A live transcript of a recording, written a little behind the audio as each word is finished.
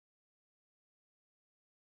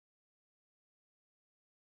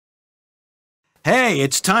Hey,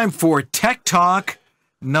 it's time for Tech Talk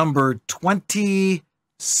number 27.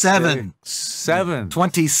 27.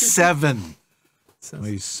 27.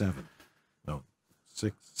 No,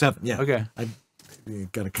 6, 7. Yeah. Okay. You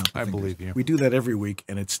got to count. I believe you. We do that every week,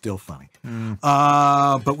 and it's still funny.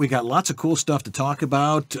 But we got lots of cool stuff to talk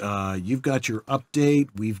about. You've got your update.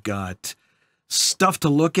 We've got stuff to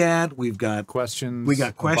look at. We've got questions. We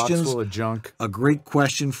got questions. A box full of junk. A great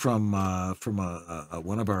question from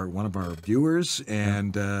one of our viewers,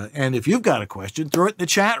 and if you've got a question, throw it in the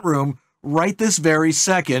chat room right this very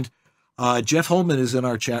second. Jeff Holman is in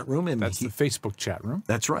our chat room, and that's the Facebook chat room.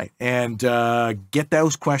 That's right, and get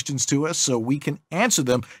those questions to us so we can answer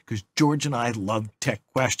them, because George and I love tech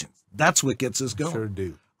questions. That's what gets us going. Sure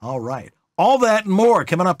do. All right, all that and more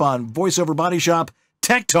coming up on VoiceOver Body Shop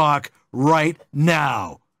Tech Talk right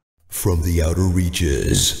now. From the outer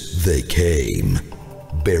reaches, they came,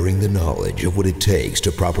 bearing the knowledge of what it takes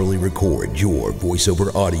to properly record your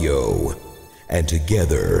voiceover audio. And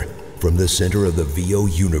together, from the center of the VO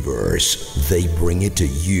universe, they bring it to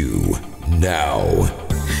you now.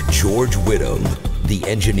 George Whittam, the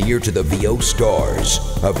engineer to the VO stars,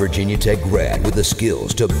 a Virginia Tech grad with the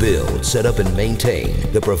skills to build, set up, and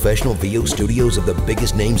maintain the professional VO studios of the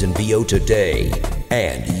biggest names in VO today.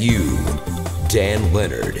 And you, Dan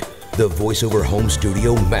Lenard, the voiceover home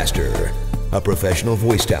studio master, a professional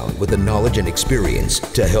voice talent with the knowledge and experience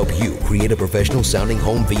to help you create a professional sounding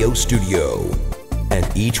home VO studio. And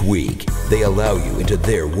each week, they allow you into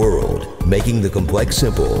their world, making the complex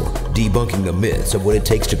simple, debunking the myths of what it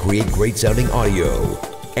takes to create great sounding audio,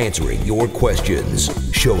 answering your questions,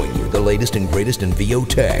 showing you the latest and greatest in VO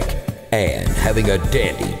tech, and having a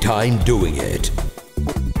dandy time doing it.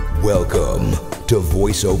 Welcome to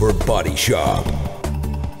VoiceOver Body Shop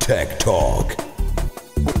Tech Talk.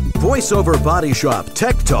 VoiceOver Body Shop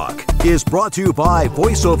Tech Talk is brought to you by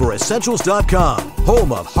VoiceOverEssentials.com,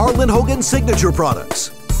 home of Harlan Hogan signature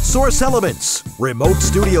products, Source Elements, remote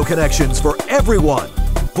studio connections for everyone,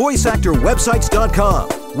 VoiceActorWebsites.com,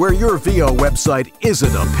 where your VO website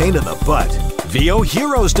isn't a pain in the butt,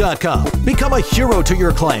 VOHeroes.com, become a hero to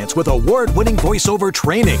your clients with award-winning voiceover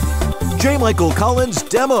training, J. Michael Collins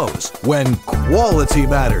Demos, when quality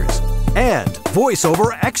matters, and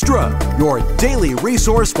VoiceOver Extra, your daily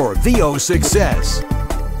resource for VO success.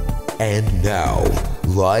 And now,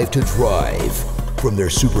 live to drive from their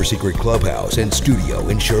super secret clubhouse and studio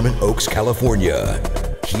in Sherman Oaks, California,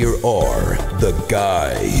 here are the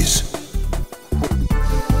guys.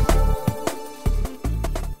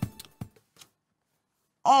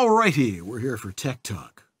 Alrighty, we're here for Tech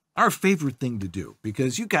Talk, our favorite thing to do,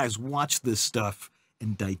 because you guys watch this stuff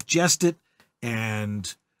and digest it,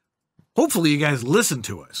 and hopefully you guys listen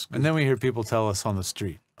to us. And then we hear people tell us on the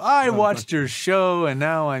street, I watched your show and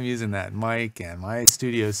now I'm using that mic and my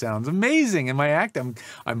studio sounds amazing. And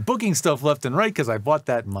I'm booking stuff left and right because I bought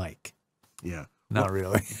that mic. Yeah. Not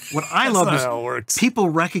really. What I love is how it works. People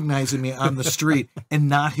recognizing me on the street and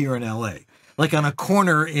not here in LA. Like on a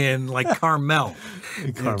corner in like Carmel.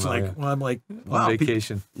 It's like, yeah. well, I'm like, wow. On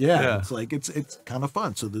vacation. Yeah. It's like, it's kind of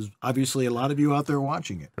fun. So there's obviously a lot of you out there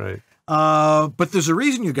watching it. Right. But there's a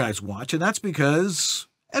reason you guys watch, and that's because,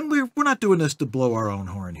 and we're not doing this to blow our own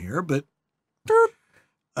horn here, but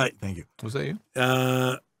thank you. Was that you?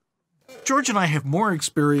 George and I have more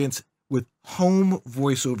experience with home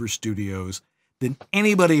voiceover studios than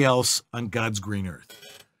anybody else on God's green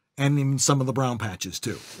earth, and even some of the brown patches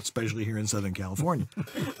too, especially here in Southern California.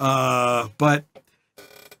 But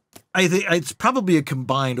I think it's probably a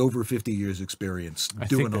combined over 50 years experience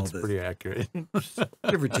doing all this. Pretty accurate.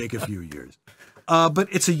 Give or take a few years. But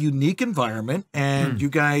it's a unique environment, and you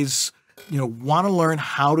guys, want to learn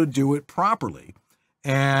how to do it properly.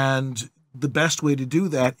 And the best way to do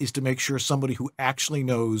that is to make sure somebody who actually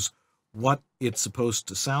knows what it's supposed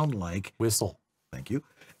to sound like. Whistle. Thank you.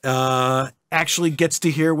 Actually gets to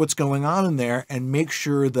hear what's going on in there, and make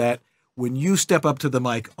sure that when you step up to the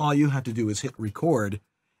mic, all you have to do is hit record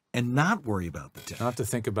and not worry about the tech. Not to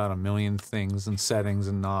think about a million things and settings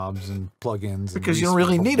and knobs and plugins. Because you don't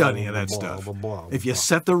really need any of that stuff. If you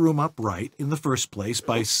set the room up right in the first place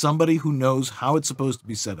by somebody who knows how it's supposed to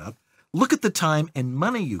be set up, look at the time and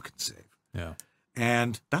money you can save. Yeah.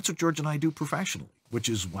 And that's what George and I do professionally, which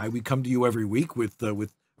is why we come to you every week or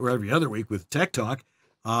every other week with Tech Talk,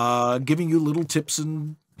 giving you little tips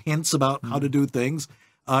and hints about how to do things,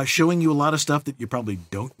 showing you a lot of stuff that you probably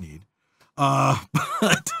don't need. But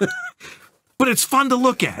it's fun to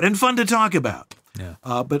look at and fun to talk about. Yeah.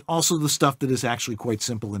 But also the stuff that is actually quite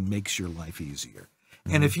simple and makes your life easier.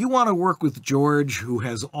 And if you want to work with George, who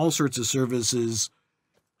has all sorts of services,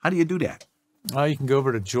 how do you do that? You can go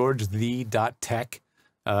over to georgethe.tech.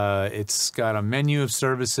 It's got a menu of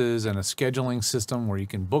services and a scheduling system where you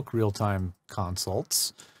can book real-time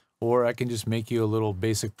consults, or I can just make you a little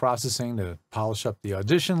basic processing to polish up the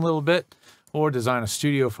audition a little bit, or design a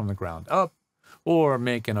studio from the ground up, or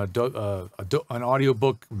make an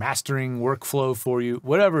audiobook mastering workflow for you.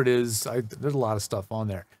 Whatever it is, there's a lot of stuff on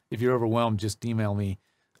there. If you're overwhelmed, just email me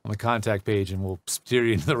on the contact page and we'll steer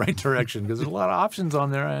you in the right direction, because there's a lot of options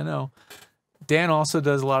on there, I know. Dan also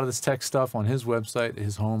does a lot of this tech stuff on his website,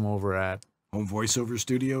 his home over at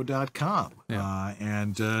homevoiceoverstudio.com. Yeah.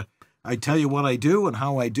 And I tell you what I do and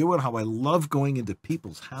how I do it, how I love going into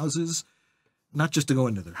people's houses, not just to go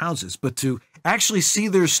into their houses, but to actually see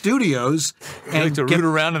their studios. You like to root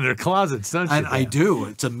around in their closets, don't you? And I do.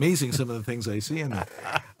 It's amazing some of the things I see in there.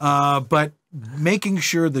 But making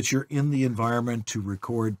sure that you're in the environment to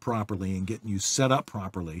record properly and getting you set up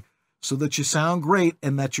properly so that you sound great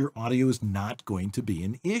and that your audio is not going to be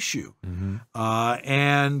an issue.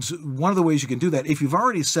 And one of the ways you can do that, if you've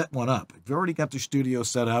already set one up, if you've already got the studio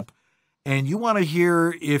set up and you want to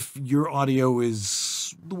hear if your audio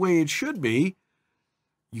is the way it should be,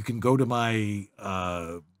 you can go to my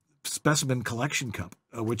specimen collection cup,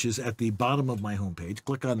 which is at the bottom of my homepage.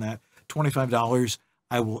 Click on that, $25.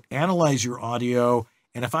 I will analyze your audio,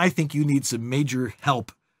 and if I think you need some major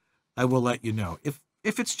help, I will let you know.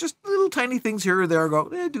 If it's just little tiny things here or there, go,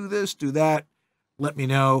 do this, do that, let me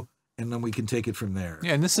know, and then we can take it from there.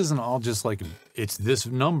 Yeah, and this isn't all just like, it's this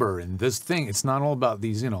number and this thing. It's not all about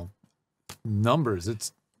these, numbers.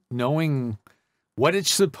 It's knowing what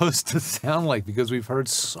it's supposed to sound like, because we've heard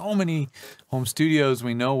so many home studios.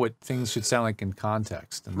 We know what things should sound like in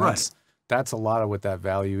context. And that's a lot of what that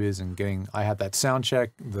value is. And I had that sound check,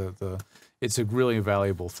 it's a really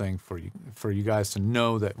valuable thing for you guys to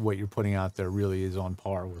know that what you're putting out there really is on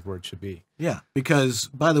par with where it should be. Yeah, because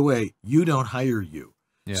by the way, you don't hire you.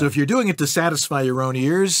 Yeah. So if you're doing it to satisfy your own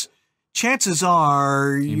ears, chances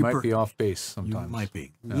are you might be off base sometimes. You might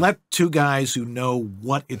be. Yeah. Let two guys who know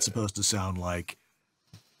what it's supposed to sound like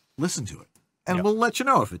listen to it, and we'll let you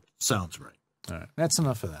know if it sounds right. All right, that's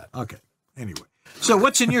enough of that. Okay. Anyway, so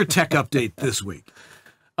what's in your tech update this week?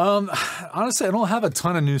 Honestly, I don't have a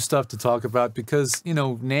ton of new stuff to talk about because,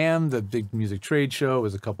 NAMM, the big music trade show,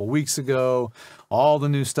 was a couple weeks ago. All the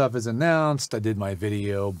new stuff is announced. I did my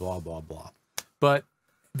video, blah, blah, blah. But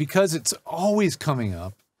because it's always coming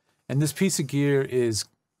up, and this piece of gear is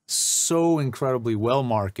so incredibly well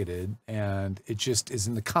marketed, and it just is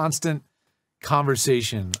in the constant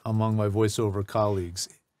conversation among my voiceover colleagues,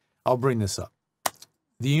 I'll bring this up.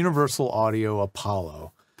 The Universal Audio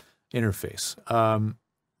Apollo interface.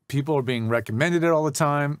 People are being recommended it all the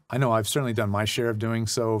time. I know I've certainly done my share of doing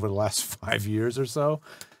so over the last 5 years or so.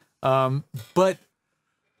 But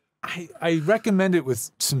I recommend it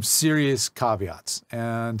with some serious caveats.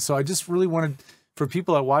 And so I just really wanted, for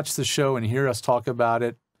people that watch the show and hear us talk about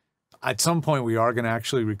it, at some point we are going to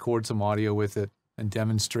actually record some audio with it and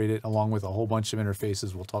demonstrate it along with a whole bunch of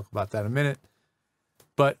interfaces. We'll talk about that in a minute.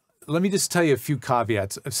 But let me just tell you a few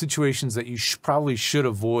caveats of situations that you probably should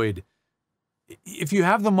avoid. If you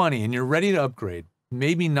have the money and you're ready to upgrade,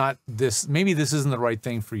 maybe this isn't the right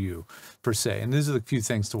thing for you per se. And these are the few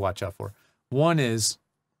things to watch out for. One is,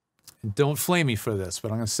 and don't flame me for this, but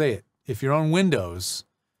I'm going to say it. If you're on Windows,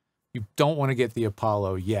 you don't want to get the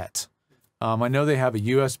Apollo yet. I know they have a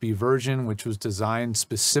USB version, which was designed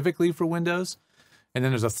specifically for Windows. And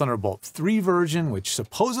then there's a Thunderbolt 3 version, which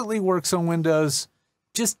supposedly works on Windows.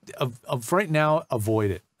 Just right now,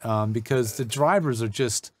 avoid it because the drivers are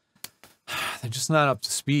they're just not up to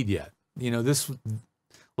speed yet. This,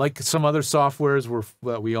 like some other softwares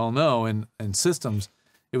that we all know and systems,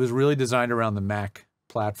 it was really designed around the Mac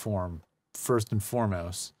platform first and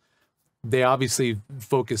foremost. They obviously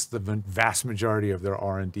focused the vast majority of their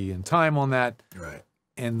R&D and time on that. Right.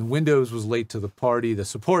 And Windows was late to the party, the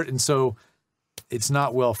support, and so it's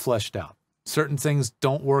not well fleshed out. Certain things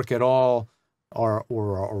don't work at all or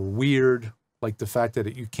are weird, like the fact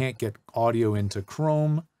that you can't get audio into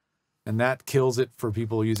Chrome. And that kills it for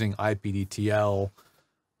people using IPDTL,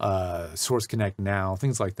 Source Connect Now,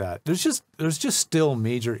 things like that. There's just still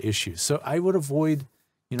major issues. So I would avoid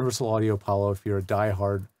Universal Audio Apollo if you're a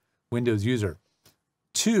diehard Windows user.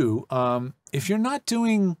 Two, if you're not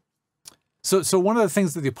doing so one of the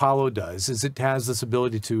things that the Apollo does is it has this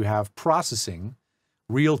ability to have processing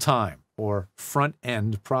real time or front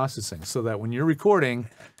end processing, so that when you're recording,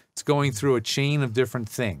 it's going through a chain of different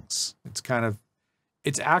things.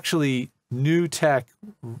 It's actually new tech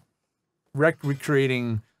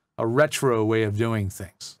recreating a retro way of doing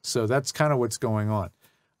things. So that's kind of what's going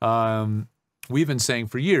on. We've been saying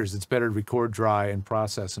for years it's better to record dry and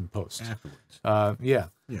process and post. Afterwards. Yeah.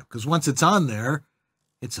 Yeah, because once it's on there,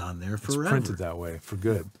 It's on there It's forever. printed that way for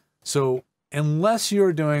good. So unless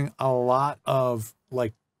you're doing a lot of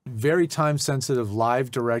like very time-sensitive,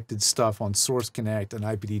 live-directed stuff on Source Connect and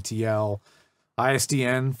IPDTL,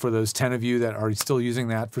 ISDN, for those 10 of you that are still using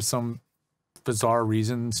that for some bizarre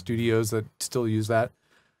reason, studios that still use that,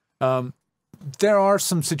 there are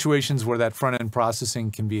some situations where that front-end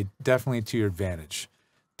processing can be definitely to your advantage.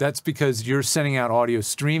 That's because you're sending out audio,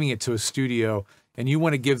 streaming it to a studio, and you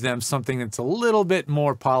want to give them something that's a little bit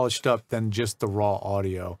more polished up than just the raw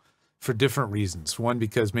audio for different reasons. One,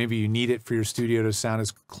 because maybe you need it for your studio to sound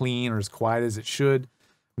as clean or as quiet as it should.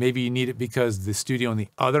 Maybe you need it because the studio on the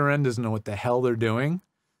other end doesn't know what the hell they're doing.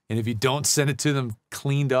 And if you don't send it to them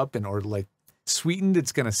cleaned up and or like sweetened,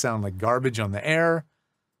 it's going to sound like garbage on the air.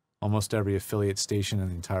 Almost every affiliate station in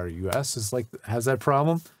the entire US has that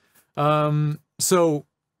problem. So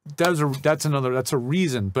that's a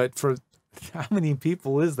reason. But for how many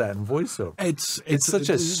people is that in voiceover? It's such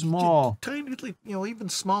a small, tiny, even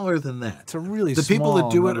smaller than that. It's a really the people small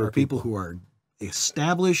that do it number are of people who are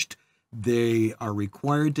established. They are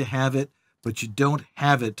required to have it, but you don't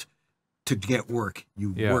have it to get work.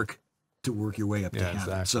 You work to work your way up to have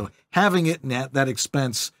it. So having it and at that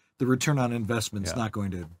expense, the return on investment is not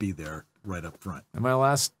going to be there right up front. And my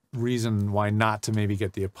last reason why not to maybe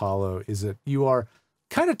get the Apollo is that you are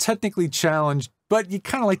kind of technically challenged, but you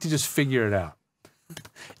kind of like to just figure it out.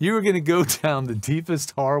 You are going to go down the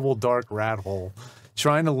deepest, horrible, dark rat hole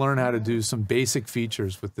trying to learn how to do some basic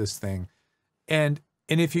features with this thing. And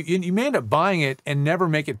if you may end up buying it and never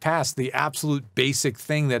make it past the absolute basic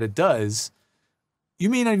thing that it does, you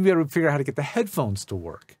may not even be able to figure out how to get the headphones to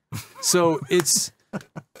work. So it's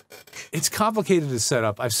complicated to set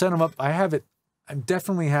up. I've set them up. I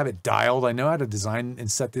definitely have it dialed. I know how to design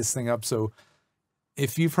and set this thing up. So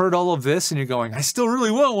if you've heard all of this and you're going, I still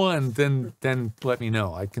really want one, then let me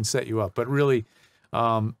know. I can set you up. But really,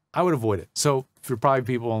 I would avoid it. So for probably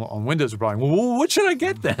people on Windows are probably, well, what should I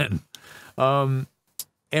get then? And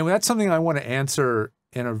that's something I want to answer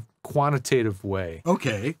in a quantitative way.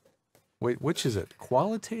 Okay. Wait, which is it?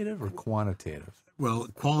 Qualitative or quantitative? Well,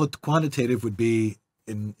 quantitative would be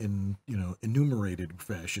in enumerated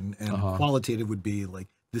fashion, and qualitative would be like,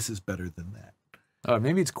 this is better than that.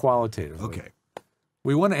 Maybe it's qualitative. Okay.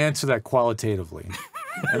 We want to answer that qualitatively.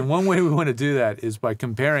 And one way we want to do that is by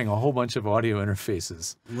comparing a whole bunch of audio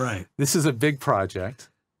interfaces. Right. This is a big project.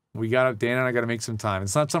 Dan and I got to make some time.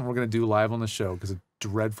 It's not something we're going to do live on the show because it's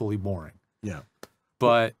dreadfully boring. Yeah.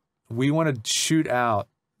 But we want to shoot out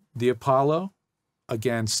the Apollo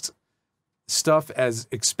against stuff as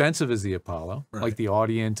expensive as the Apollo, like the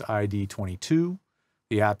Audient ID22,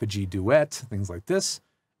 the Apogee Duet, things like this,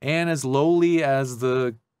 and as lowly as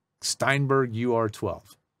the Steinberg UR12,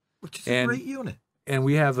 which is a great unit. And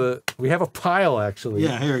we have a pile actually.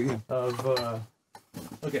 Yeah, here you go. Of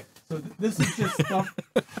okay, so this is just stuff.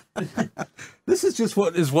 This is just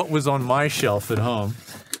what was on my shelf at home.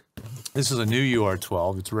 This is a new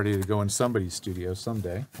UR12. It's ready to go in somebody's studio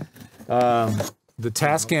someday. The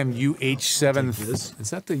Tascam UH7, is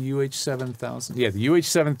that the UH7000? Yeah, the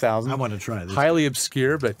UH7000. I want to try this. Highly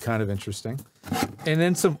obscure, but kind of interesting. And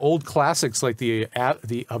then some old classics like the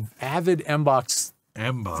Avid MBox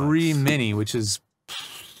 3 Mini, which is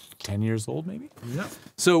 10 years old, maybe? Yeah.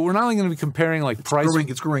 So we're not only going to be comparing like price.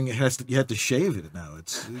 It's growing. You have to shave it now.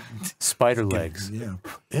 It's spider legs. Yeah.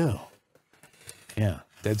 Ew. Yeah.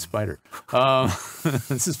 Dead spider.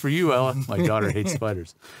 This is for you, Ella. My daughter hates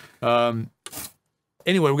spiders.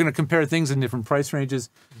 Anyway, we're going to compare things in different price ranges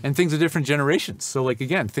and things of different generations. So, like,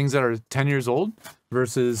 again, things that are 10 years old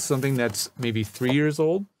versus something that's maybe 3 years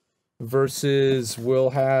old versus we'll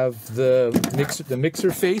have the mixer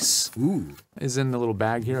face. Ooh. Is in the little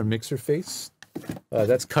bag here, a mixer face.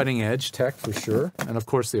 That's cutting edge tech for sure. And, of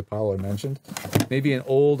course, the Apollo I mentioned. Maybe an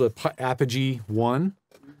old Apogee 1.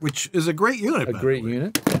 Which is a great unit. A great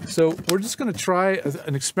unit. So we're just going to try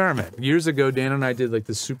an experiment. Years ago, Dan and I did like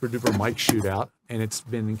this super duper mic shootout, and it's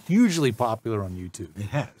been hugely popular on YouTube. It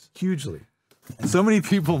has. Hugely. So many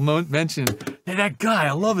people mentioned, hey, that guy,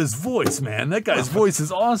 I love his voice, man. That guy's voice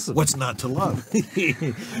is awesome. What's not to love?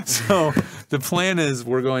 So the plan is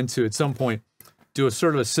we're going to, at some point, do a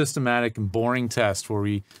sort of a systematic and boring test where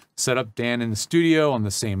we set up Dan in the studio on the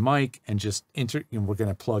same mic and just we're going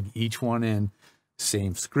to plug each one in.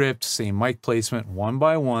 Same script, same mic placement, one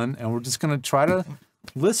by one, and we're just going to try to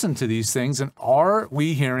listen to these things. And are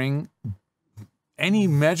we hearing any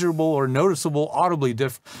measurable or noticeable audibly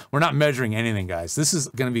different? We're not measuring anything, guys. This is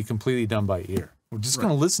going to be completely done by ear. We're just going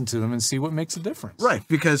to listen to them and see what makes a difference. Right,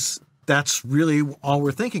 because that's really all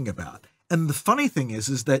we're thinking about. And the funny thing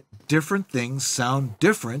is that different things sound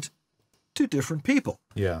different to different people.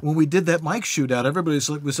 Yeah. When we did that mic shootout, everybody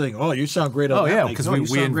was saying, "Oh, you sound great on that." Oh yeah, mic. because No, you we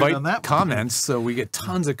sound great on invite that comments, so we get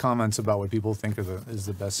tons of comments about what people think is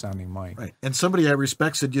the best sounding mic. Right. And somebody I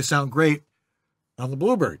respect said, "You sound great on the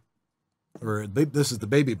Bluebird." Or this is the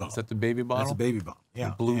baby bottle. Is that the baby bottle? That's a baby bottle.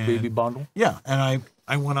 Yeah. The blue baby bottle? Yeah. And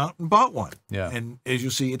I went out and bought one. Yeah. And as you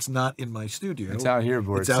see, it's not in my studio. It's out here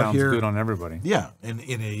where It's it out sounds here. good on everybody. Yeah. And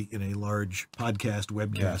in a large podcast,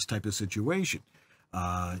 webcast type of situation.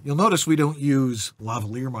 You'll notice we don't use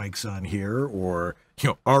lavalier mics on here or,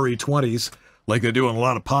 RE20s like they do on a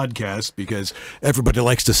lot of podcasts because everybody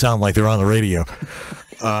likes to sound like they're on the radio.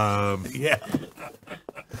 Yeah.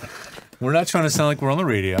 We're not trying to sound like we're on the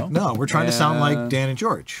radio. No, we're trying to sound like Dan and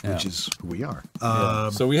George, which is who we are.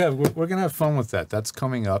 So we're gonna have fun with that. That's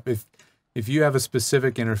coming up. If you have a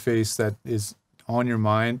specific interface that is on your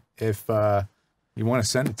mind, if you want to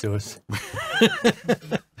send it to us,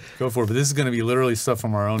 go for it. But this is going to be literally stuff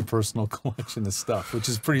from our own personal collection of stuff, which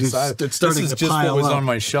is pretty exciting. It's starting this is to just pile what was up. on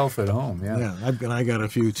my shelf at home. Yeah. I got a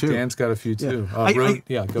few too. Dan's got a few too.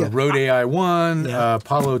 Yeah. Rode AI 1,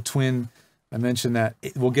 Apollo Twin. I mentioned that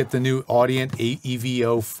we'll get the new Audient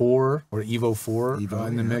EVO 4 or Evo 4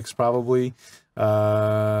 in the mix probably.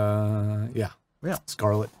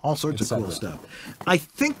 Scarlet. All sorts of cool stuff. I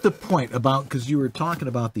think the point about, because you were talking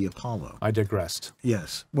about the Apollo. I digressed.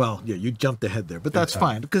 Yes. Well, yeah, you jumped ahead there, but that's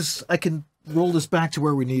fine because I can roll this back to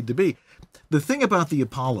where we need to be. The thing about the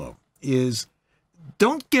Apollo is,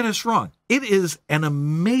 don't get us wrong, it is an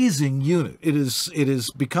amazing unit. It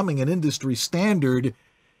is becoming an industry standard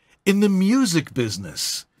in the music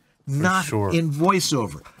business, not in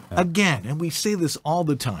voiceover. Yeah. Again, and we say this all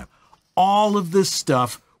the time, all of this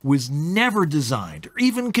stuff was never designed or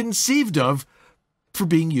even conceived of for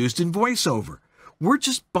being used in voiceover. We're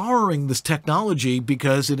just borrowing this technology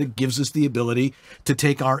because it gives us the ability to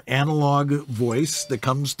take our analog voice that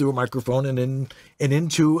comes through a microphone and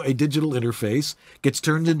into a digital interface, gets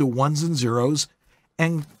turned into ones and zeros,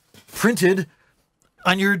 and printed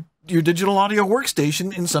on your digital audio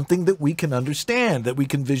workstation in something that we can understand, that we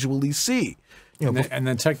can visually see. And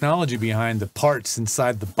the technology behind the parts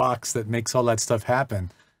inside the box that makes all that stuff happen.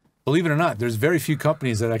 Believe it or not, there's very few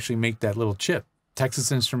companies that actually make that little chip.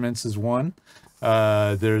 Texas Instruments is one.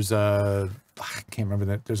 There's I can't remember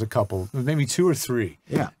that. There's a couple, maybe 2 or 3.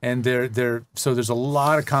 Yeah. And so there's a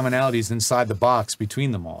lot of commonalities inside the box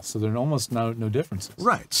between them all. So there are almost no differences.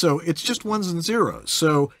 Right. So it's just ones and zeros.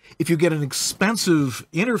 So if you get an expensive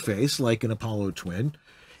interface like an Apollo Twin,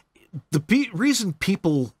 the reason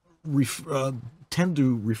people tend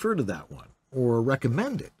to refer to that one or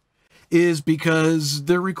recommend it is because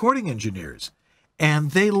they're recording engineers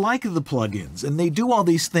and they like the plugins and they do all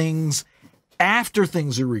these things after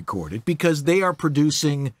things are recorded because they are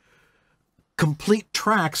producing complete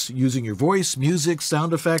tracks using your voice, music,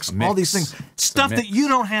 sound effects, all these things, stuff that you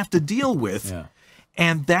don't have to deal with. Yeah.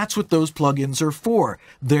 And that's what those plugins are for.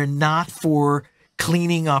 They're not for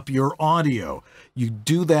cleaning up your audio. You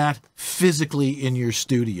do that physically in your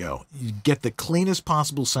studio. You get the cleanest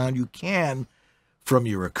possible sound you can from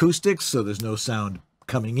your acoustics, so there's no sound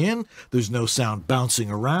coming in, there's no sound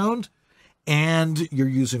bouncing around, and you're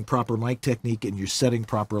using proper mic technique and you're setting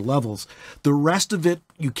proper levels. The rest of it,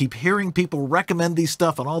 you keep hearing people recommend these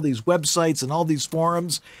stuff on all these websites and all these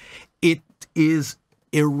forums. It is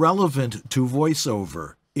irrelevant to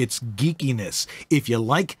voiceover. It's geekiness. If you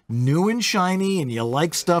like new and shiny and you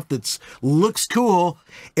like stuff that looks cool,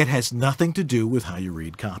 it has nothing to do with how you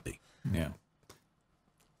read copy. Yeah.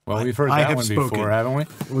 Well, we've heard that one before, haven't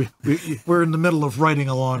we? We're in the middle of writing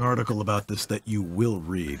a long article about this that you will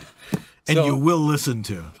read and you will listen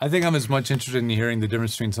to. I think I'm as much interested in hearing the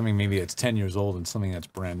difference between something maybe that's 10 years old and something that's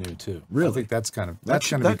brand new too. Really? I think that's going to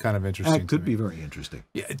be kind of interesting. That could be very interesting.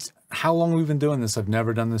 Yeah, it's how long we've been doing this. I've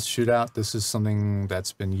never done this shootout. This is something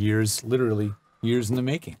that's been years, literally years in the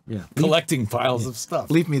making. Yeah. Collecting piles of stuff.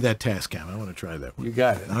 Leave me that task cam. I want to try that one. You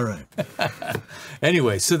got it. All right.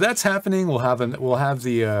 Anyway, so that's happening. We'll have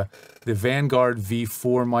the Vanguard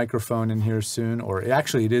V4 microphone in here soon, or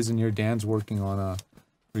actually it is in here. Dan's working on a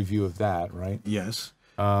review of that, right? Yes.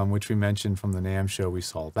 Which we mentioned from the NAMM show. We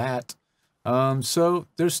saw that. So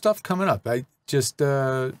there's stuff coming up. I just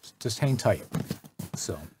hang tight.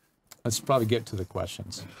 So let's probably get to the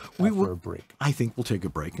questions after a break. I think we'll take a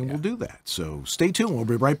break and we'll do that. So stay tuned. We'll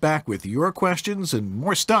be right back with your questions and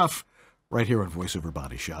more stuff right here on VoiceOver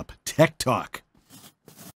Body Shop Tech Talk.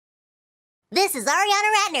 This is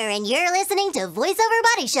Ariana Ratner, and you're listening to VoiceOver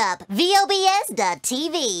Body Shop,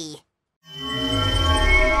 VOBS.TV.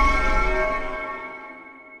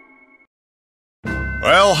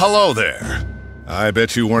 Well, hello there. I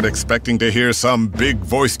bet you weren't expecting to hear some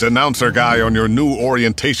big-voiced announcer guy on your new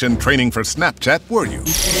orientation training for Snapchat, were you?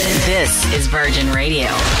 This is Virgin Radio.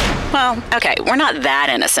 Well, okay, we're not that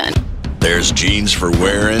innocent. There's jeans for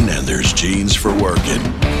wearing and there's jeans for working.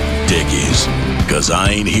 Dickies, 'cause I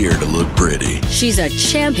ain't here to look pretty. She's a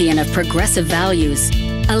champion of progressive values,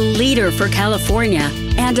 a leader for California,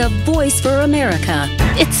 and a voice for America.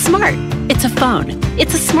 It's smart. It's a phone.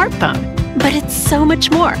 It's a smartphone. But it's so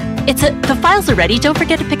much more. The files are ready. Don't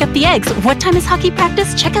forget to pick up the eggs. What time is hockey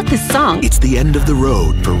practice? Check out this song. It's the end of the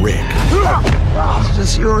road for Rick. It's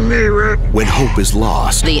just you and me, Rick. When hope is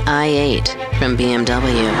lost. The i8 from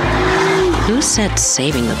BMW. Who said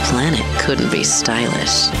saving the planet couldn't be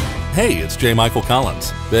stylish? Hey, it's J. Michael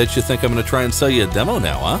Collins. Bet you think I'm going to try and sell you a demo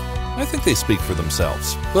now, huh? I think they speak for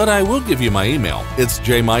themselves. But I will give you my email. It's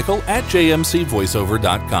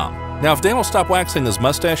jmichael@jmcvoiceover.com. Now, if Dan will stop waxing his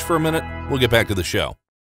mustache for a minute, we'll get back to the show.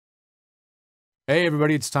 Hey,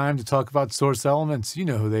 everybody, it's time to talk about Source Elements. You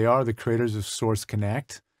know who they are, the creators of Source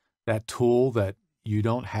Connect, that tool that you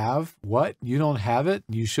don't have. What? You don't have it?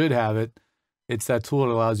 You should have it. It's that tool that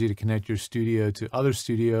allows you to connect your studio to other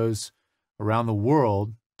studios around the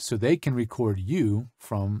world so they can record you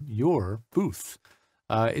from your booth.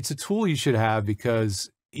 It's a tool you should have because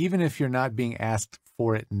even if you're not being asked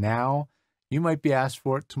for it now, you might be asked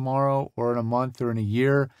for it tomorrow or in a month or in a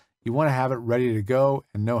year. You want to have it ready to go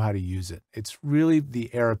and know how to use it. It's really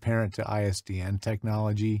the heir apparent to ISDN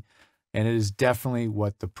technology, and it is definitely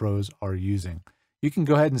what the pros are using. You can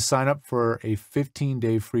go ahead and sign up for a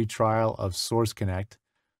 15-day free trial of Source Connect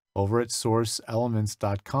over at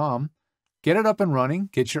sourceelements.com. Get it up and running.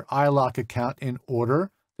 Get your iLock account in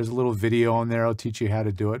order. There's a little video on there. I'll teach you how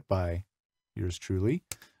to do it by yours truly.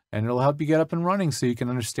 And it'll help you get up and running so you can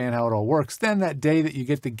understand how it all works. Then that day that you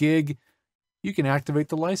get the gig, you can activate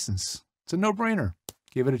the license. It's a no-brainer.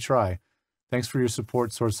 Give it a try. Thanks for your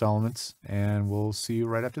support, Source Elements, and we'll see you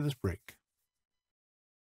right after this break.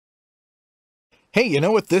 Hey, you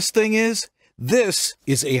know what this thing is? This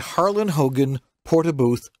is a Harlan Hogan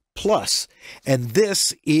Portabooth Plus, and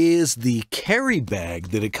this is the carry bag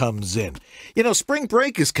that it comes in. You know, spring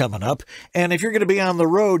break is coming up, and if you're going to be on the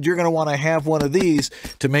road, you're going to want to have one of these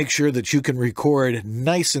to make sure that you can record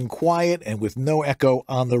nice and quiet and with no echo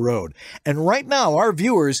on the road. And right now, our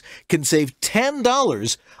viewers can save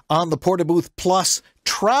 $10 on the Portabooth Plus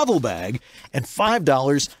travel bag and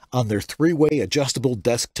 $5 on their 3-way adjustable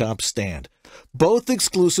desktop stand. Both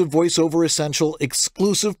exclusive VoiceOver Essential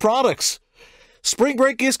exclusive products. Spring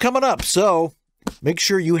break is coming up, so make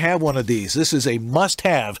sure you have one of these. This is a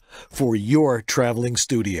must-have for your traveling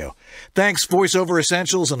studio. Thanks, VoiceOver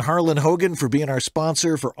Essentials and Harlan Hogan, for being our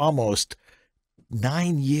sponsor for almost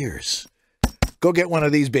 9 years. Go get one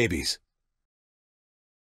of these babies.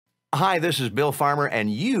 Hi, this is Bill Farmer,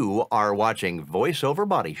 and you are watching VoiceOver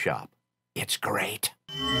Body Shop. It's great.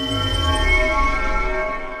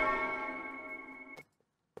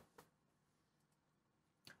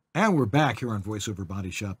 And we're back here on VoiceOver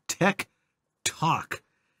Body Shop Tech Talk.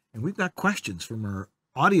 And we've got questions from our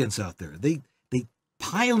audience out there. They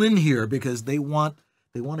pile in here because they want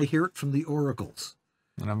to hear it from the oracles.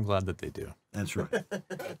 And I'm glad that they do. That's right.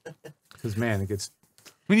 Because, man,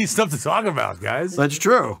 we need stuff to talk about, guys. That's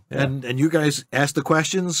true. Yeah. And you guys ask the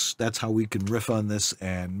questions. That's how we can riff on this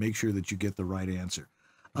and make sure that you get the right answer.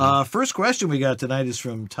 First question we got tonight is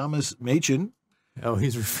from Thomas Machin. Oh,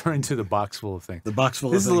 he's referring to the box full of things. The box full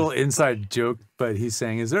of things. This is a things. little inside joke, but he's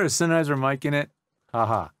saying, is there a Sennheiser mic in it?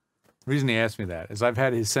 Haha. The reason he asked me that is I've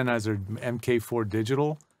had his Sennheiser MK4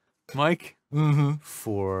 digital mic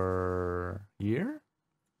for a year?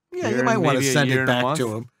 Yeah, you might want to send it back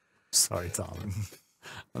to him. Sorry, Tom.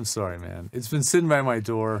 I'm sorry, man. It's been sitting by my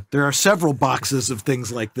door. There are several boxes of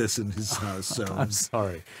things like this in his house. So I'm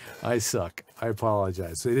sorry. I suck. I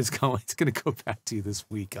apologize. So it's going to go back to you this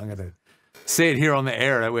week. I'm going to say it here on the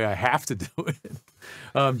air. That way I have to do it.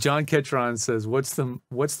 John Ketron says, what's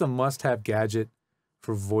the must-have gadget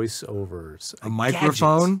for voiceovers? A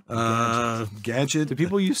microphone? Gadget? Do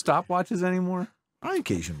people use stopwatches anymore? I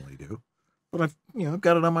occasionally do. But I've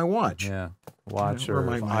got it on my watch. Yeah. Watch or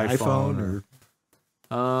my iPhone or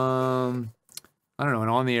I don't know, an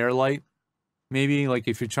on-the-air light. Maybe like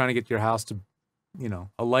if you're trying to get your house to,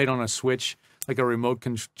 a light on a switch, like a remote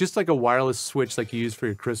control, just like a wireless switch like you use for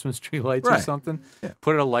your Christmas tree lights or something. Yeah.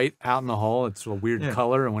 Put a light out in the hall. It's a weird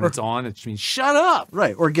color, and when it's on, it means shut up.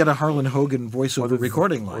 Right. Or get a Harlan Hogan voiceover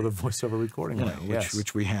recording light. Or the voiceover recording light, yes.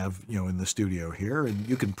 Which we have, in the studio here. And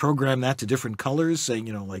you can program that to different colors, saying,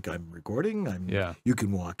 like I'm recording. You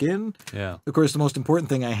can walk in. Yeah. Of course, the most important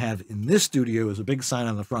thing I have in this studio is a big sign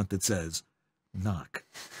on the front that says, knock.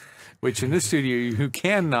 which in this studio you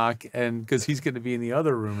can knock, and because he's going to be in the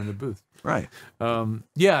other room in the booth. Right.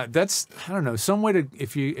 Yeah, that's, I don't know, some way to,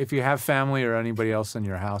 if you have family or anybody else in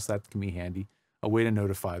your house, that can be handy, a way to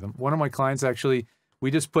notify them. One of my clients actually,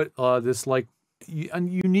 we just put this like a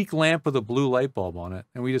unique lamp with a blue light bulb on it,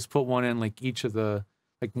 and we just put one in like each of the,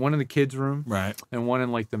 like one in the kids' room, right, and one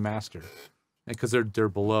in like the master, because they're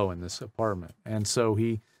below in this apartment. And so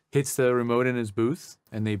he hits the remote in his booth,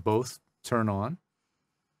 and they both turn on,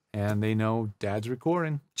 and they know Dad's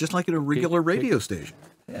recording, just like at a regular radio station.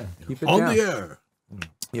 Yeah, keep it on down. the air.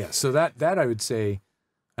 Yeah, so that I would say,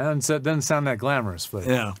 doesn't sound that glamorous, but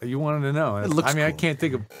yeah, you wanted to know. It looks I mean, cool.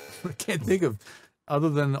 I can't think of other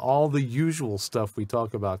than all the usual stuff we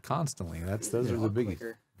talk about constantly. Those are the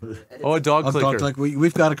biggies. Oh, a dog clicker.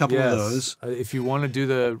 We've got a couple of those. If you want to do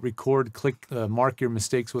the record, click, mark your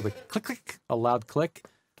mistakes with a click, a loud click,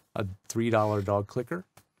 a $3 dog clicker.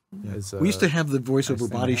 Yeah. Is, we used to have the voiceover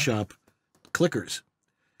body shop clickers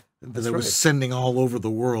that was sending all over the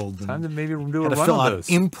world. Time to maybe do a had to run fill of out those.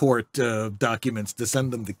 Import documents to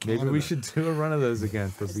send them to Canada. Maybe we should do a run of those again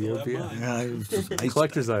for VOBS. Yeah,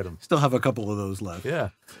 collector's item. Still have a couple of those left. Yeah.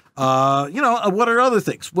 What are other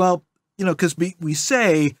things? Well, because we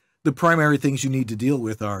say the primary things you need to deal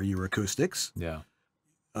with are your acoustics,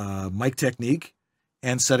 mic technique,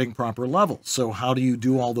 and setting proper levels. So how do you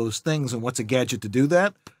do all those things, and what's a gadget to do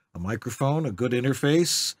that? A microphone, a good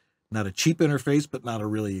interface, not a cheap interface, but not a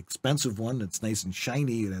really expensive one. It's nice and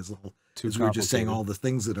shiny. It has little, as we were just saying, all the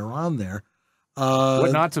things that are on there.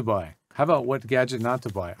 What not to buy? How about what gadget not to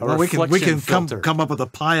buy? We can come up with a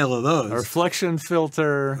pile of those. A reflection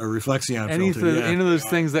filter. A reflection filter. Any of those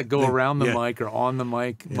things that go around the mic or on the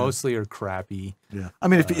mic mostly are crappy. Yeah. I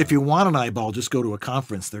mean, if you want an eyeball, just go to a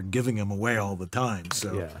conference. They're giving them away all the time.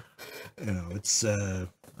 So, it's...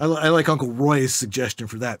 I like Uncle Roy's suggestion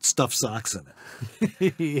for that. Stuff socks in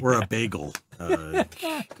it. Or a bagel.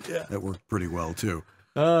 That worked pretty well, too.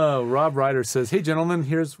 Rob Ryder says, hey, gentlemen,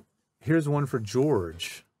 here's one for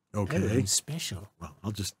George. Okay. Special. Well,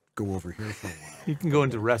 I'll just go over here for a while. You can go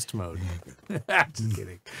into rest mode. Just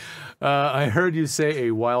kidding. I heard you say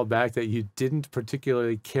a while back that you didn't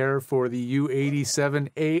particularly care for the U87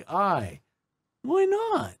 AI. Why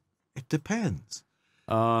not? It depends.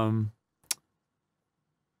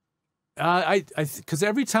 Because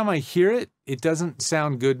every time I hear it, it doesn't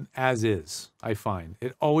sound good as is, I find.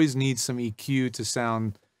 It always needs some EQ to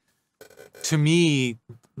sound, to me,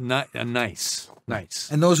 not nice.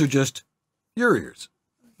 And those are just your ears.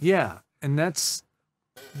 Yeah, and that's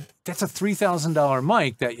a $3,000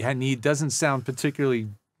 mic that doesn't sound particularly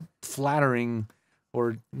flattering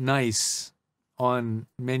or nice on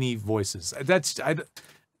many voices.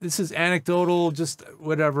 This is anecdotal, just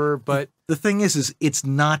whatever, but... The thing is it's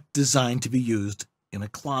not designed to be used in a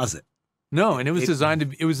closet. No, and it was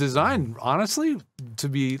designed, honestly, to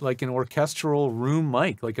be like an orchestral room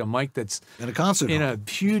mic, like a mic that's... In a concert in hall. a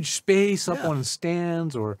huge space, up on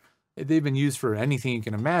stands, or they've been used for anything you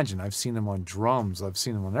can imagine. I've seen them on drums. I've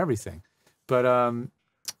seen them on everything. But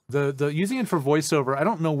the using it for voiceover, I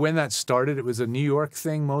don't know when that started. It was a New York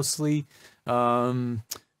thing mostly.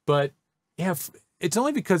 But yeah... It's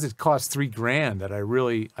only because it cost $3,000 that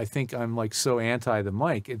I think I'm like so anti the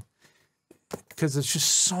mic. Because there's just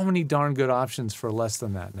so many darn good options for less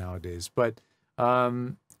than that nowadays. But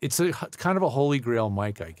it's kind of a holy grail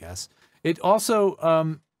mic, I guess. It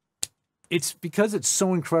also, it's because it's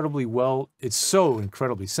so incredibly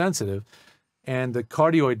sensitive, and the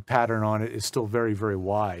cardioid pattern on it is still very, very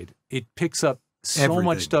wide. It picks up so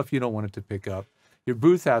much stuff you don't want it to pick up. Your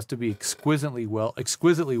booth has to be exquisitely well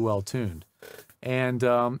tuned. And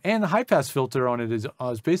the high pass filter on it is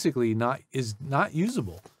basically not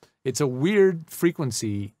usable. It's a weird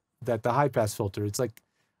frequency that the high pass filter. I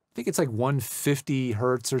think it's like 150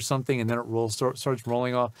 hertz or something, and then it starts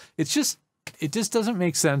rolling off. It just doesn't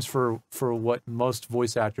make sense for what most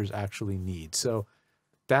voice actors actually need. So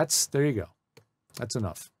there you go. That's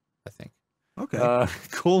enough, I think. Okay.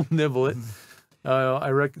 Cool Niblet.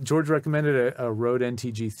 George recommended a Rode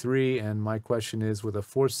NTG3, and my question is, with a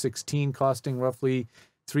 416 costing roughly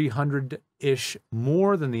 300-ish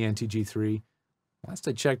more than the NTG3, last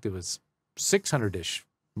I checked, it was 600-ish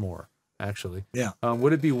more, actually. Yeah.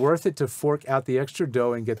 Would it be worth it to fork out the extra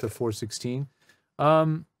dough and get the 416?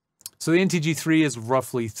 So the NTG3 is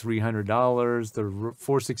roughly $300. The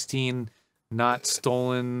 416, not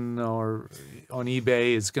stolen or on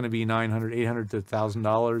eBay, is going to be $900, $800 to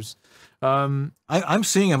 $1,000. I'm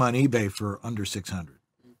seeing them on eBay for under $600.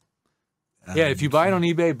 Yeah, if you buy it on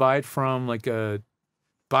eBay, buy it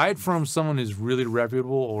from someone who's really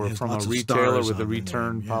reputable, or from a retailer with a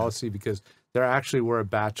return policy, because there actually were a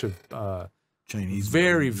batch of Chinese.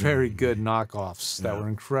 Very, very good knockoffs that were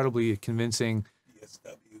incredibly convincing.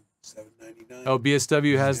 BSW $7.99. Oh,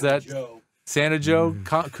 BSW has that Santa Joe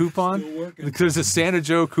coupon. There's a Santa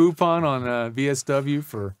Joe coupon on BSW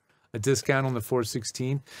for a discount on the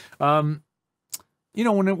 416. You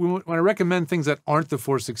know, when I recommend things that aren't the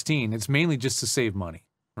 416, it's mainly just to save money,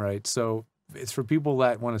 right? So it's for people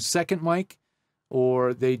that want a second mic,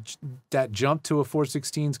 or that jump to a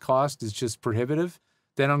 416's cost is just prohibitive.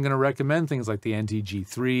 Then I'm going to recommend things like the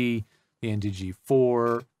NTG3, the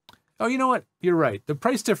NTG4. Oh, you know what? You're right. The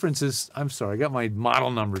price difference is, I'm sorry, I got my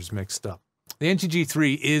model numbers mixed up. The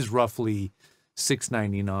NTG3 is roughly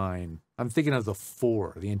 $699. I'm thinking of the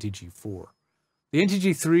 4, the NTG4. The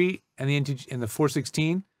NTG3 and the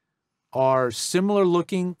 416 are similar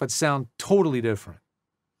looking, but sound totally different.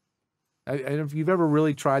 I don't know if you've ever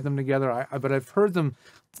really tried them together, but I've heard them.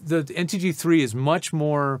 The NTG3 is much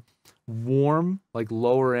more warm, like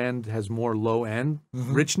lower end, has more low end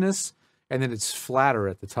richness, and then it's flatter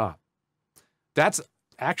at the top. That's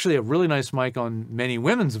actually a really nice mic on many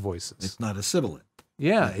women's voices. It's not a sibilant.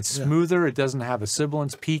 Yeah, it's smoother. It doesn't have a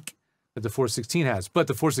sibilance peak that the 416 has, but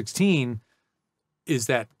the 416 is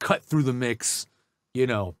that cut through the mix, you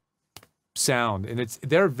know, sound, and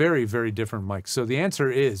they're very, very different mics. So the answer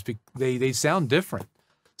is they sound different.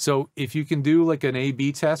 So if you can do like an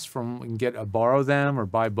A/B test borrow them or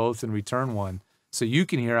buy both and return one, so you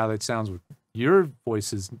can hear how that sounds with your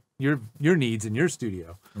voices, your needs in your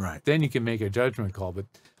studio. Right. Then you can make a judgment call. But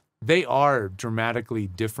they are dramatically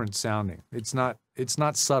different sounding. It's not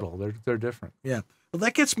subtle. They're different. Yeah. Well,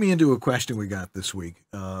 that gets me into a question we got this week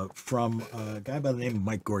from a guy by the name of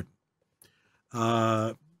Mike Gordon.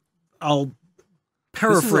 I'll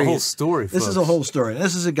paraphrase. This is a whole story, This is a whole story.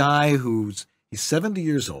 This is a guy he's 70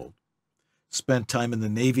 years old, spent time in the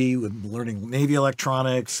Navy with learning Navy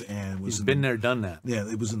electronics, and he's been there, done that. Yeah,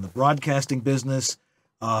 it was in the broadcasting business.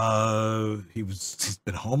 He's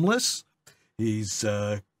been homeless. He's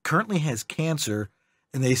currently has cancer,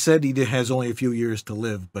 and they said he has only a few years to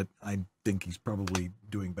live, but I think he's probably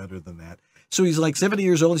doing better than that. So he's like 70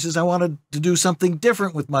 years old. He says, I wanted to do something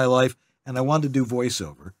different with my life, and I wanted to do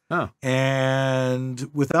voiceover. Oh.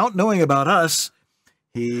 And without knowing about us,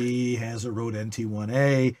 he has a Rode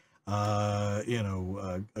NT1A,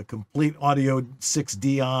 a complete audio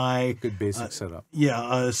 6DI. Good basic setup.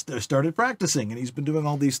 Yeah, started practicing, and he's been doing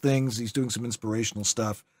all these things. He's doing some inspirational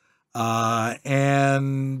stuff.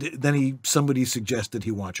 And then somebody suggested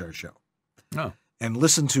he watch our show. Oh. And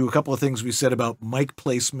listen to a couple of things we said about mic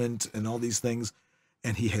placement and all these things.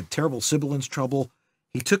 And he had terrible sibilance trouble.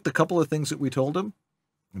 He took the couple of things that we told him,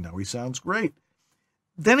 and now he sounds great.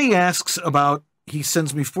 Then he asks about, he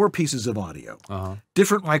sends me 4 pieces of audio,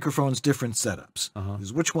 different microphones, different setups. He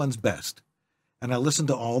says, which one's best? And I listened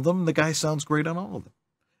to all of them. The guy sounds great on all of them.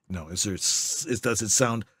 No, does it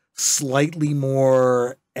sound slightly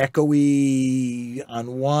more echoey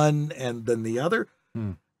on one and than the other?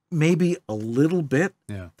 Maybe a little bit.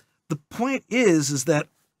 Yeah. The point is that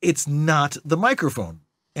it's not the microphone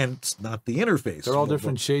and it's not the interface. They're all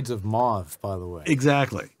different shades of mauve, by the way.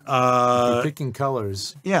 Exactly. If you're picking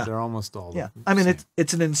colors, yeah, they're almost all. Yeah. I mean,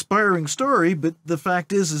 it's an inspiring story, but the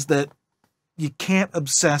fact is that you can't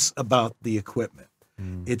obsess about the equipment.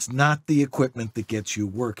 It's not the equipment that gets you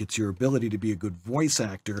work. It's your ability to be a good voice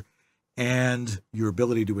actor and your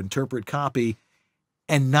ability to interpret copy,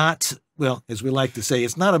 and not, well, as we like to say,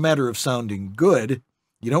 it's not a matter of sounding good.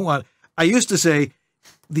 You don't want, I used to say,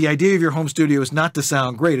 the idea of your home studio is not to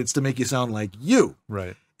sound great. It's to make you sound like you.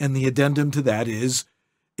 Right. And the addendum to that is,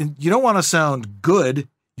 you don't want to sound good.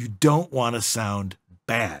 You don't want to sound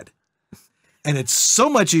bad. And it's so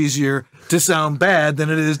much easier to sound bad than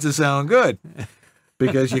it is to sound good.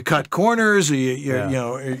 Because you cut corners, or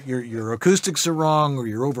your acoustics are wrong, or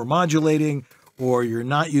you're overmodulating, or you're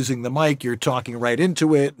not using the mic, you're talking right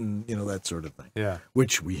into it, and that sort of thing. Yeah.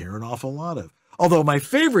 Which we hear an awful lot of. Although my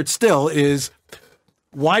favorite still is,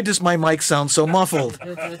 why does my mic sound so muffled?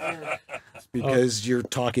 It's because you're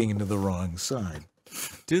talking into the wrong side.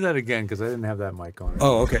 Do that again, because I didn't have that mic on.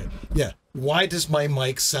 Oh, okay. Yeah. Why does my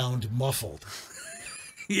mic sound muffled?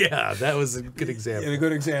 Yeah, that was a good example. A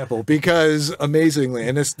good example, because amazingly,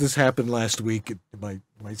 and this happened last week at my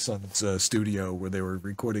son's studio where they were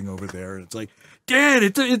recording over there, and it's like, Dad,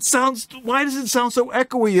 it sounds. Why does it sound so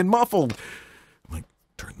echoey and muffled? I'm like,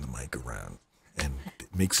 turn the mic around, and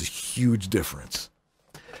it makes a huge difference.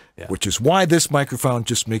 Yeah. Which is why this microphone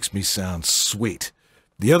just makes me sound sweet.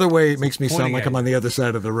 The other way, it makes me sound like I'm on the other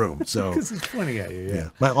side of the room. So because it's pointing at you, yeah.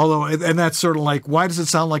 But although, and that's sort of like, why does it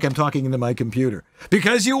sound like I'm talking into my computer?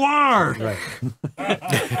 Because you are. Right.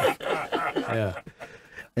 Yeah.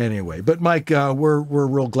 Anyway, but Mike, we're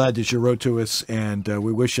real glad that you wrote to us, and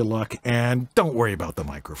we wish you luck. And don't worry about the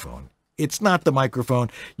microphone. It's not the microphone.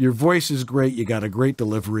 Your voice is great. You got a great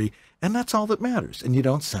delivery, and that's all that matters. And you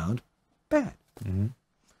don't sound bad.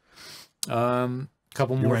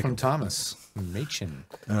 Couple more from Thomas Machin.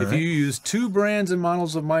 If you use 2 brands and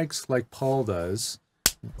models of mics like Paul does,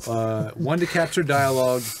 one to capture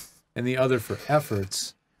dialogue and the other for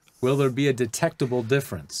efforts, will there be a detectable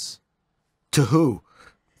difference? To who?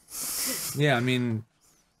 Yeah, I mean,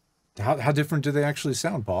 how different do they actually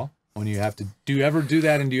sound, Paul? When you have to, do you ever do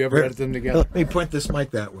that, and do you ever edit them together? Let me point this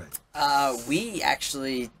mic that way. We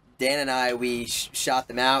actually, Dan and I, we shot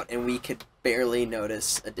them out, and we could barely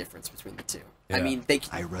notice a difference between the two. Yeah. I mean,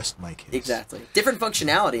 I rest my case. Exactly. Different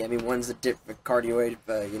functionality. I mean, one's a different cardioid,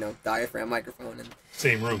 diaphragm microphone, and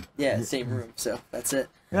same room. Yeah, same room. So that's it.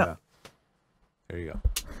 Yeah. There you go.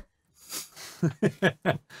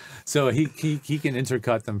 So he can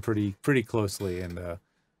intercut them pretty closely, and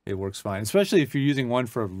it works fine. Especially if you're using one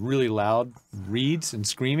for really loud reads and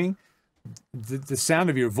screaming. The sound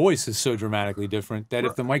of your voice is so dramatically different that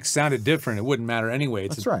if the mic sounded different, it wouldn't matter anyway.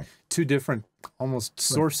 It's right. 2 different almost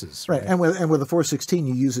sources. Right. And with a 416,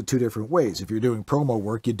 you use it 2 different ways. If you're doing promo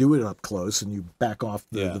work, you do it up close and you back off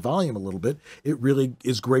the volume a little bit. It really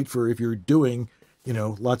is great for if you're doing,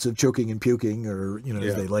 lots of choking and puking, or,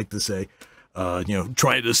 as they like to say,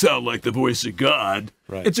 trying to sound like the voice of God.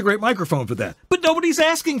 Right. It's a great microphone for that. But nobody's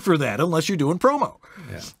asking for that unless you're doing promo.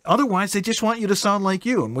 Yeah. Otherwise, they just want you to sound like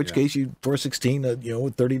you, in which case you 416, a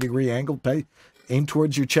 30-degree angle, aim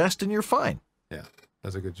towards your chest, and you're fine. Yeah,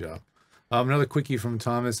 that's a good job. Another quickie from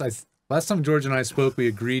Thomas. Last time George and I spoke, we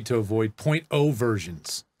agreed to avoid 0.0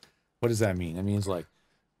 versions. What does that mean? It means like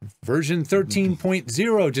version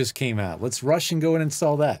 13.0 just came out. Let's rush and go and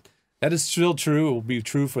install that. That is still true. It will be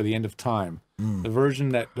true for the end of time. The version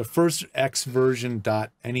the first X version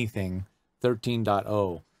dot anything,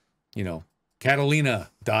 13.0,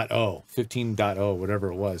 Catalina.0, 15.0,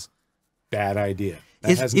 whatever it was. Bad idea.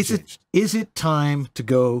 That hasn't changed. Is it time to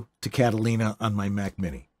go to Catalina on my Mac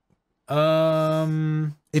Mini?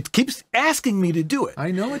 It keeps asking me to do it.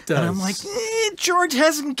 I know it does. And I'm like, George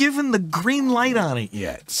hasn't given the green light on it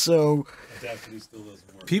yet. So Audacity still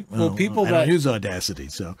doesn't work. People I that don't use Audacity,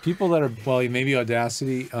 so people that are maybe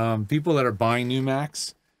Audacity, people that are buying new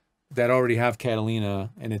Macs that already have Catalina,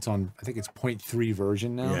 and it's on, I think it's 0.3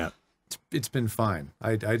 version now. Yeah, it's been fine.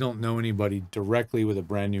 I don't know anybody directly with a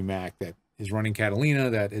brand new Mac that is running Catalina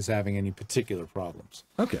that is having any particular problems.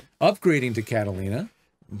 Okay, upgrading to Catalina,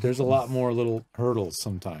 there's a lot more little hurdles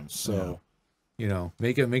sometimes. So,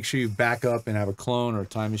 make sure you back up and have a clone or a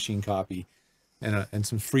Time Machine copy, and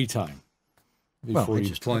some free time before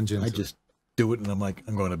you plunge into. I just do it, and I'm like,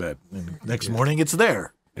 I'm going to bed. And next morning, it's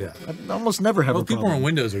there. Yeah, I almost never have a problem. People on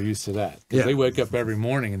Windows are used to that. Yeah, they wake up every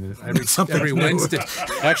morning, and every Wednesday,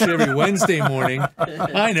 actually every Wednesday morning.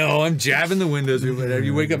 I know I'm jabbing the Windows.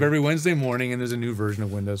 You wake up every Wednesday morning, and there's a new version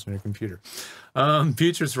of Windows on your computer.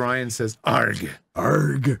 Beatrice Ryan says, "Arg,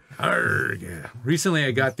 arg, arg." Recently,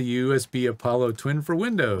 I got the USB Apollo Twin for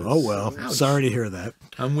Windows. Oh well, ouch. Sorry to hear that.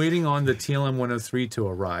 I'm waiting on the TLM 103 to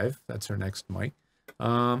arrive. That's her next mic.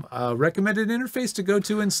 Recommended interface to go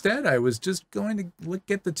to instead. I was just going to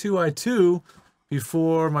get the 2i2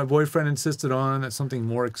 before my boyfriend insisted on something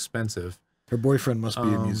more expensive. Her boyfriend must be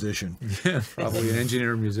a musician. Yeah, probably an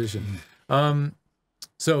engineer or musician.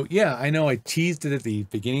 So yeah, I know I teased it at the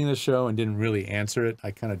beginning of the show and didn't really answer it. I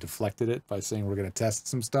kind of deflected it by saying we're going to test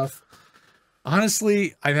some stuff.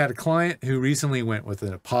 Honestly, I've had a client who recently went with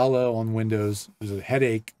an Apollo on Windows. It was a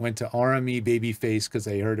headache. Went to RME Babyface because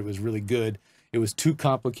they heard it was really good. It was too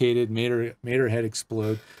complicated, made her head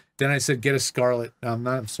explode. Then I said, get a Scarlett.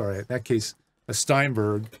 I'm sorry, in that case, a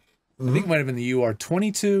Steinberg. I think it might have been the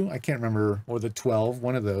UR22. I can't remember, or the 12,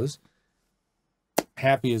 one of those.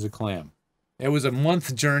 Happy as a clam. It was a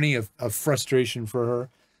month journey of frustration for her.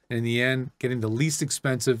 And in the end, getting the least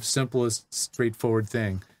expensive, simplest, straightforward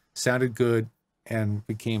thing sounded good and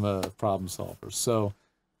became a problem solver. So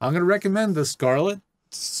I'm going to recommend the Scarlett,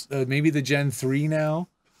 maybe the Gen 3 now,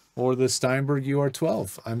 or the Steinberg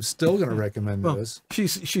UR12. I'm still going to recommend those. She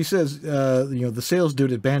says, the sales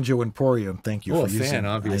dude at Banjo Emporium, thank you for using fan,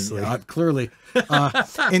 obviously. Clearly,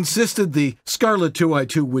 insisted the Scarlett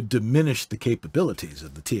 2i2 would diminish the capabilities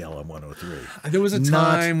of the TLM 103. There was a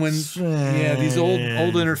time when, these old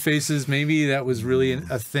interfaces, maybe that was really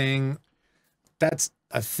a thing. That's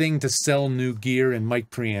a thing to sell new gear and mic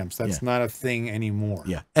preamps. That's not a thing anymore.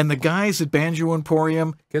 Yeah. And the guys at Banjo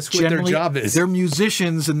Emporium, guess what their job is? They're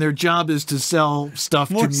musicians, and their job is to sell stuff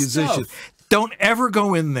to musicians. Don't ever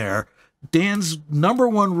go in there. Dan's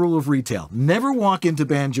 #1 rule of retail: never walk into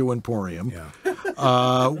Banjo Emporium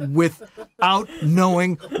without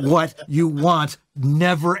knowing what you want.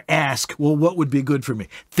 Never ask, well, what would be good for me?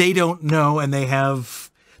 They don't know, and they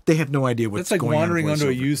have no idea what's That's like going on. wandering onto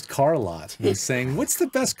a used car lot and saying, "What's the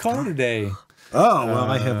best car today?" Oh, well,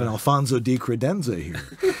 I have an Alfonso di Credenza here.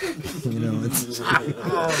 You know, it's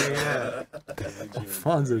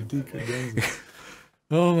Alfonso di Credenza.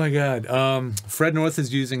 Oh my God. Fred North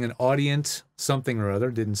is using an Audient something or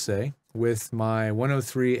other, didn't say, with my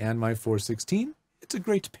 103 and my 416. It's a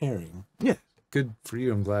great pairing. Yeah. Good for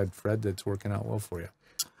you. I'm glad, Fred, that's working out well for you.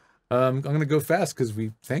 I'm going to go fast because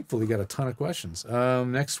we thankfully got a ton of questions.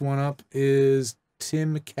 Next one up is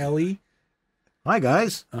Tim Kelly. Hi,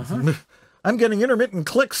 guys. I'm getting intermittent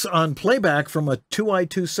clicks on playback from a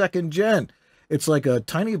 2i2 second gen. It's like a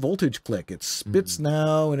tiny voltage click. It spits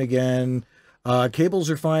now and again. Cables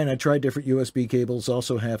are fine. I tried different USB cables.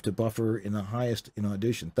 Also have to buffer in the highest in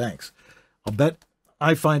Audition. Thanks. I'll bet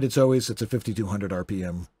I find it's a 5200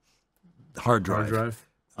 RPM hard drive.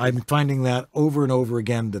 I'm finding that over and over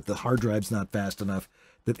again that the hard drive's not fast enough,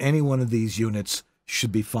 that any one of these units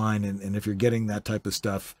should be fine. And if you're getting that type of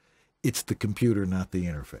stuff, it's the computer, not the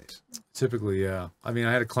interface. Typically, yeah. I mean,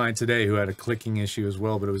 I had a client today who had a clicking issue as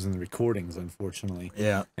well, but it was in the recordings, unfortunately.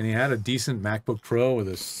 Yeah. And he had a decent MacBook Pro with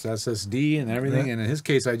a SSD and everything. Yeah. And in his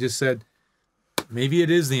case, I just said, maybe it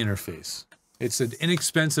is the interface. It's an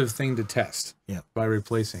inexpensive thing to test by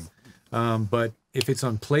replacing. But if it's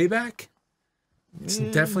on playback, it's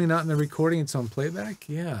definitely not in the recording. It's on playback.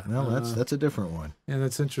 Yeah. Well, that's a different one. Yeah,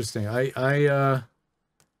 that's interesting.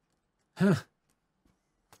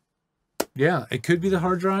 Yeah, it could be the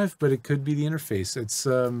hard drive, but it could be the interface. It's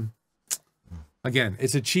again,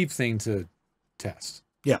 it's a cheap thing to test.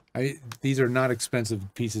 Yeah. These are not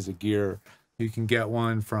expensive pieces of gear. You can get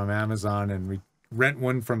one from Amazon and rent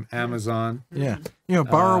one from Amazon. Yeah. You know,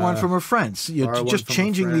 borrow one from a friend. You're just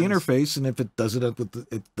changing the friend's. interface, and if it does it with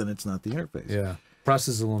then it's not the interface. Yeah.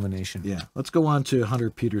 Process elimination. Yeah. Let's go on to Hunter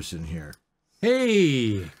Peterson here.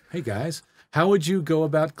 Hey guys. How would you go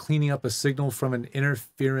about cleaning up a signal from the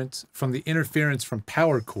interference from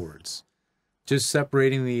power cords? Just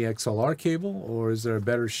separating the XLR cable, or is there a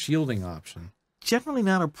better shielding option? Generally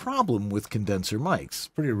not a problem with condenser mics.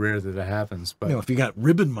 Pretty rare that it happens, but you know, if you got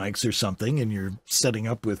ribbon mics or something and you're setting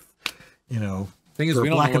up with, you know, thing is, for we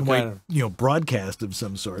a don't black know and what white, kind of, you know, broadcast of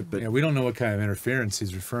some sort. But yeah, we don't know what kind of interference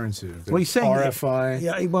he's referring to. Well, he's saying RFI.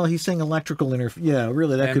 Yeah, well, he's saying electrical Yeah,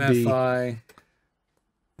 really, that could be. MFI.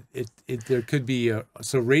 There could be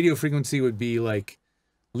so radio frequency would be like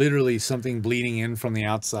literally something bleeding in from the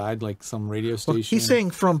outside, like some radio station. Well, he's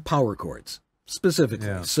saying from power cords specifically.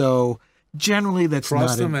 Yeah. So generally, that's cross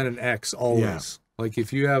not them at an X always. Yeah. Like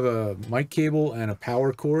if you have a mic cable and a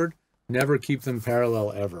power cord, never keep them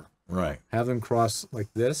parallel ever. Right. Have them cross like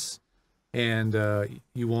this, and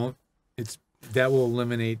you won't. That will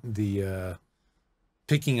eliminate the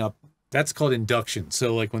picking up. That's called induction.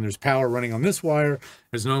 So like when there's power running on this wire,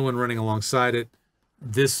 there's no one running alongside it.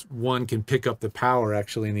 This one can pick up the power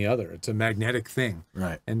actually in the other. It's a magnetic thing.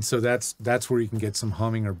 Right. And so that's where you can get some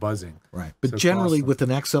humming or buzzing. Right. But so generally with an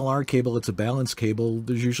XLR cable, it's a balanced cable.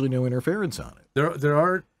 There's usually no interference on it. There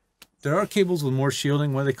are cables with more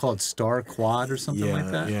shielding. What do they call it? Star quad or something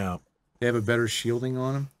like that? Yeah. They have a better shielding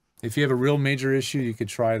on them. If you have a real major issue, you could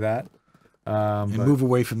try that. And move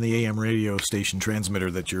away from the AM radio station transmitter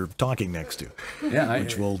that you're talking next to. Yeah,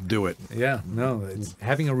 which will do it. Yeah, no,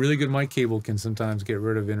 having a really good mic cable can sometimes get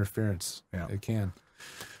rid of interference. Yeah, it can.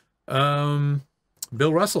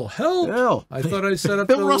 Bill Russell, help! I thought I set up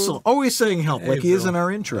Bill Russell, always saying help, like he is in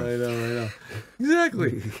our intro. I know.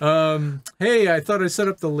 Exactly. Hey, I thought I set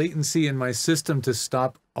up the latency in my system to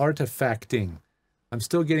stop artifacting. I'm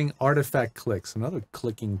still getting artifact clicks. Another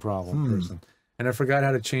clicking problem person. And I forgot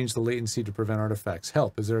how to change the latency to prevent artifacts.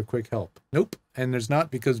 Help. Is there a quick help? Nope. And there's not,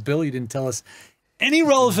 because Bill, you didn't tell us any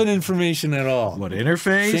relevant information at all. What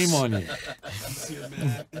interface? Shame on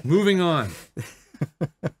you. Moving on.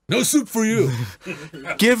 No soup for you.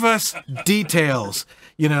 Give us details.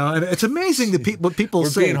 You know, and it's amazing that what people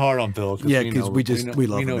say. We're being hard on Bill. Yeah, because we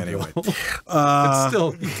love him anyway. But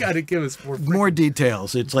still, you got to give us more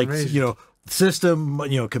details. It's like, you know, system,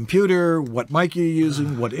 you know, computer, what mic you're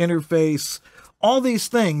using, what interface. All these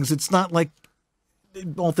things, it's not like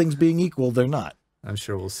all things being equal, they're not. I'm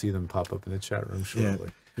sure we'll see them pop up in the chat room shortly.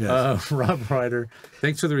 Yeah. Rob Ryder,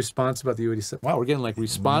 thanks for the response about the U87. Wow, we're getting like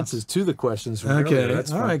responses to the questions from okay. earlier.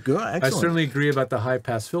 That's all right, good. Excellent. I certainly agree about the high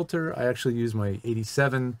pass filter. I actually use my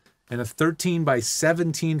 87 in a 13 by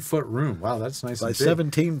 17 foot room. Wow, that's nice. By and big.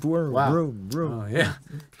 17 room. Wow. room. Yeah,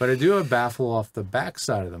 but I do have baffle off the back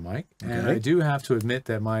side of the mic, and I do have to admit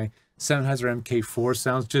that my Sennheiser MK4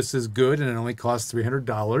 sounds just as good, and it only costs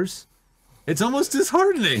 $300. It's almost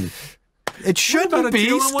disheartening. It shouldn't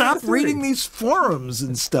be. Stop reading these forums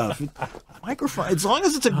and stuff. Microphone. As long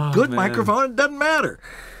as it's a good microphone, it doesn't matter.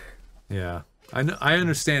 Yeah. I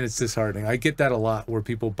understand it's disheartening. I get that a lot where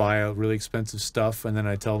people buy a really expensive stuff and then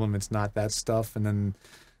I tell them it's not that stuff and then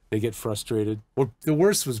they get frustrated. Or the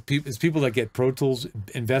worst is people that get Pro Tools,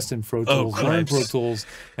 invest in Pro Tools, learn Pro Tools,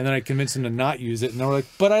 and then I convince them to not use it and they're like,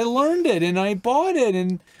 but I learned it and I bought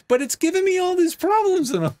it but it's giving me all these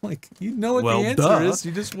problems. And I'm like, you know what the answer is.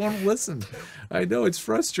 You just won't listen. I know it's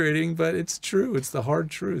frustrating, but it's true. It's the hard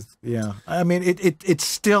truth. Yeah. I mean, it's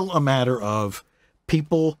still a matter of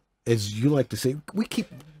people, as you like to say, we keep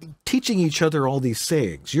teaching each other all these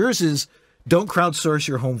sayings. Yours is, don't crowdsource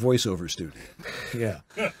your home voiceover studio. Yeah.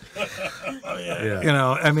 You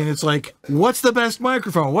know, I mean, it's like, what's the best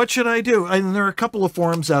microphone? What should I do? And there are a couple of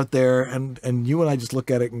forums out there, and you and I just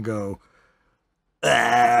look at it and go,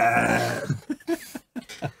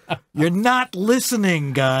 you're not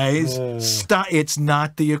listening, guys. Stop. It's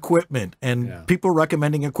not the equipment. And people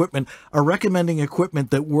recommending equipment are recommending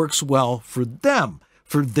equipment that works well for them,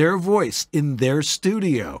 for their voice in their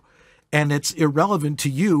studio. And it's irrelevant to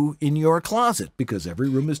you in your closet because every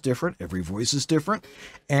room is different. Every voice is different.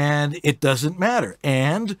 And it doesn't matter.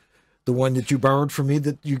 And the one that you borrowed from me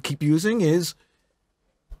that you keep using is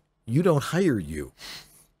you don't hire you.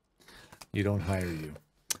 You don't hire you.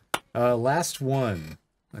 Last one,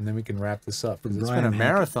 and then we can wrap this up. It's been a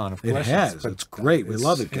marathon of questions. It has. It's great. We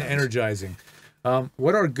love it, guys. Energizing.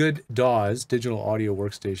 What are good DAWs, digital audio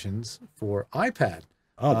workstations, for iPad?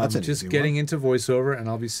 Oh, that's just getting into VoiceOver, and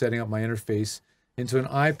I'll be setting up my interface into an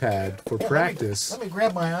iPad for practice. Let me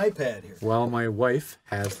grab my iPad here. While my wife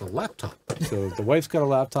has the laptop. So the wife's got a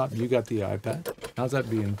laptop, you got the iPad. How's that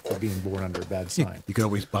being born under a bad sign? You could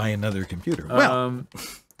always buy another computer.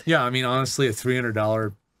 Yeah, I mean, honestly, a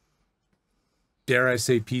 $300, dare I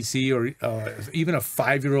say, PC or even a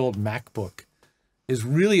 5-year-old MacBook is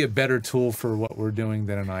really a better tool for what we're doing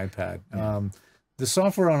than an iPad. The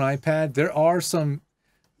software on iPad,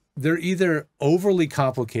 they're either overly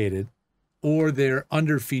complicated or they're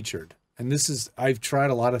under-featured. And I've tried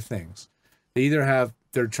a lot of things.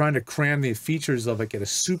 They're trying to cram the features of like a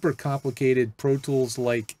super complicated Pro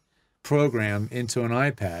Tools-like program into an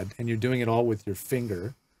iPad, and you're doing it all with your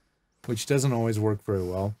finger, which doesn't always work very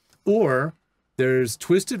well. Or there's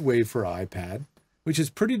Twisted Wave for iPad, which is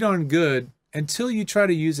pretty darn good until you try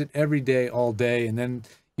to use it every day, all day, and then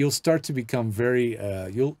you'll start to become very,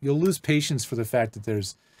 you'll lose patience for the fact that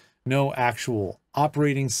there's no actual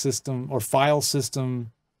operating system or file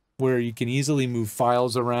system where you can easily move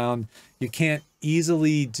files around. You can't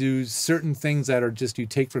easily do certain things that are just you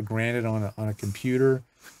take for granted on a computer.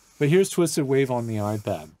 But here's Twisted Wave on the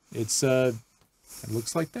iPad. It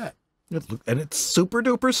looks like that. And it's super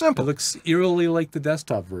duper simple. It looks eerily like the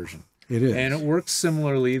desktop version. It is. And it works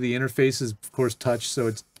similarly. The interface is, of course, touch, so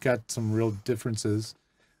it's got some real differences.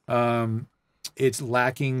 It's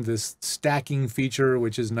lacking this stacking feature,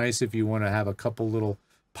 which is nice if you want to have a couple little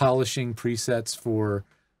polishing presets for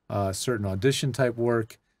certain audition type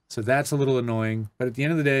work. So that's a little annoying. But at the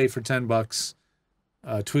end of the day, for $10,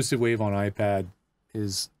 Twisted Wave on iPad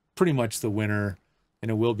is pretty much the winner,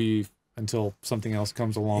 and it will be until something else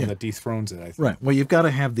comes along that dethrones it, I think. Right. Well, you've got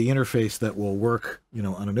to have the interface that will work,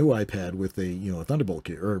 on a new iPad with a Thunderbolt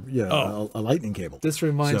or a Lightning cable. This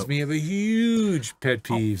reminds me of a huge pet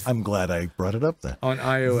peeve. I'm glad I brought it up then. On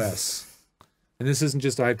iOS. And this isn't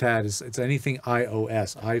just iPad, it's anything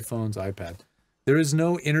iOS, iPhones, iPad. There is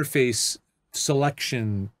no interface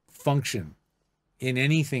selection function in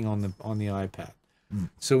anything on the iPad.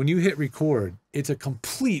 So when you hit record, it's a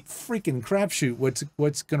complete freaking crapshoot.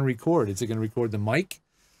 What's going to record? Is it going to record the mic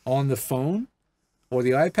on the phone or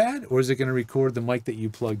the iPad, or is it going to record the mic that you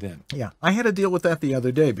plugged in? Yeah, I had to deal with that the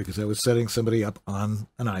other day because I was setting somebody up on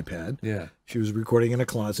an iPad. Yeah, she was recording in a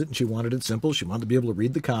closet and she wanted it simple. She wanted to be able to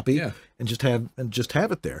read the copy and just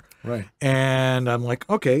have it there. Right. And I'm like,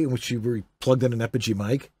 okay. And when she plugged in an Epigee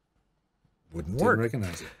mic, wouldn't work. Didn't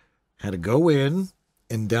recognize it. Had to go in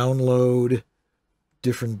and download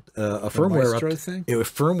different a firmware thing? It was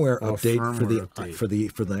firmware update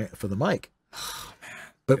for the mic. Oh, man.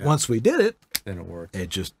 But once we did it, then it worked. It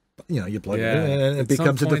just you plug it in and it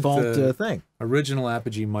becomes a default thing. Original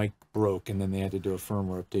Apogee mic broke, and then they had to do a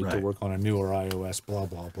firmware update to work on a newer iOS. Blah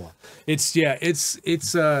blah blah.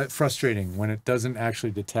 It's frustrating when it doesn't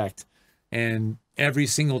actually detect, and every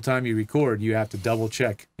single time you record, you have to double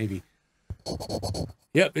check maybe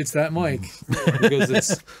Yep, it's that mic because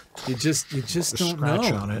it's you just don't know.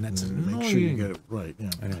 Scratch on it, and that's and annoying. make sure you get it right. Yeah.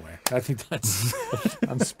 Anyway, I think that's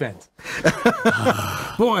I'm spent.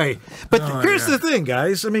 Boy, but here's the thing,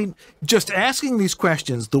 guys. I mean, just asking these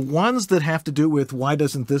questions, the ones that have to do with why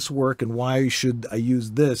doesn't this work and why should I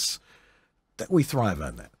use this, that we thrive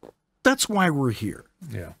on that. That's why we're here.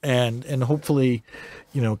 Yeah. And hopefully,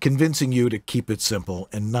 convincing you to keep it simple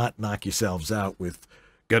and not knock yourselves out with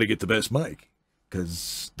got to get the best mic,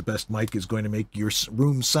 because the best mic is going to make your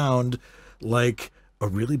room sound like a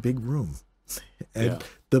really big room. And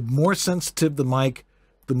the more sensitive the mic,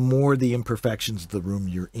 the more the imperfections of the room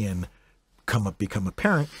you're in become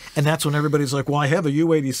apparent. And that's when everybody's like, well, I have a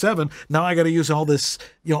U87. Now I got to use all this,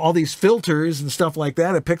 all these filters and stuff like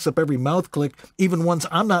that. It picks up every mouth click, even ones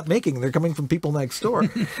I'm not making. They're coming from people next door.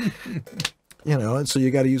 And so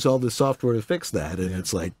you got to use all this software to fix that. And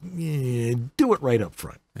it's like, do it right up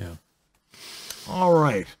front. Yeah. All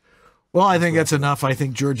right. Well, I think that's enough. I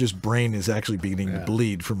think George's brain is actually beginning to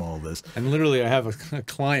bleed from all this. And literally, I have a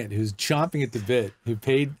client who's chomping at the bit, who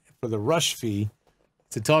paid for the rush fee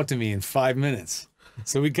to talk to me in 5 minutes.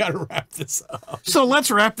 So we got to wrap this up. So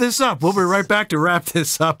let's wrap this up. We'll be right back to wrap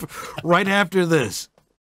this up right after this.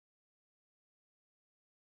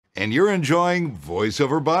 And you're enjoying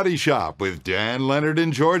VoiceOver Body Shop with Dan Lenard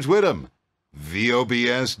and George Whittam.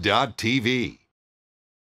 VOBS.TV.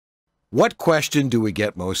 What question do we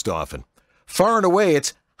get most often? Far and away,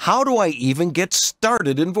 it's how do I even get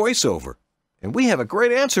started in voiceover? And we have a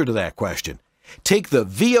great answer to that question. Take the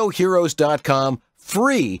VOHeroes.com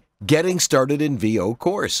free Getting Started in VO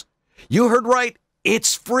course. You heard right,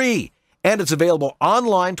 it's free. And it's available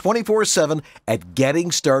online 24/7 at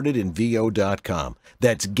gettingstartedinvo.com.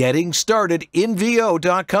 That's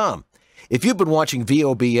gettingstartedinvo.com. If you've been watching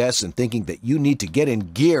VOBS and thinking that you need to get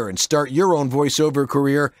in gear and start your own voiceover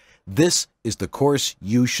career, this is the course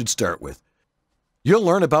you should start with. You'll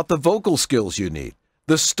learn about the vocal skills you need,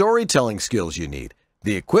 the storytelling skills you need,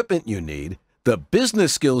 the equipment you need, the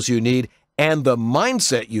business skills you need, and the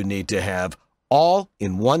mindset you need to have, all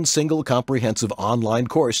in one single comprehensive online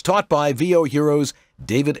course taught by VO Heroes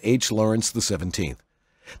David H. Lawrence XVII.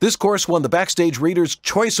 This course won the Backstage Reader's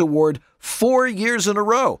Choice Award 4 years in a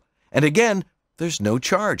row. And again, there's no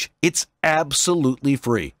charge. It's absolutely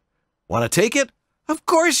free. Want to take it? Of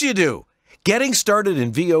course you do.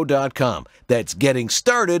 GettingStartedInVO.com. That's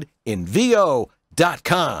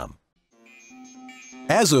GettingStartedInVO.com.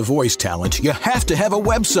 As a voice talent, you have to have a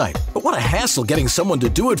website. But what a hassle getting someone to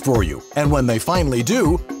do it for you. And when they finally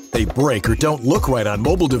do, they break or don't look right on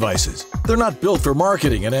mobile devices. They're not built for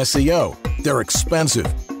marketing and SEO. They're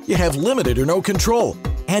expensive. You have limited or no control.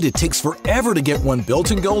 And it takes forever to get one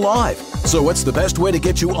built and go live. So what's the best way to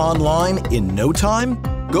get you online in no time?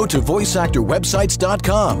 Go to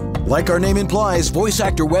voiceactorwebsites.com. Like our name implies,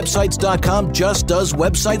 voiceactorwebsites.com just does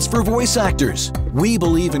websites for voice actors. We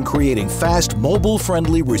believe in creating fast,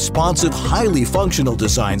 mobile-friendly, responsive, highly functional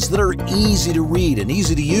designs that are easy to read and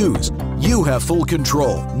easy to use. You have full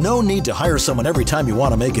control. No need to hire someone every time you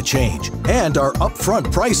want to make a change. And our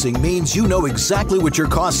upfront pricing means you know exactly what your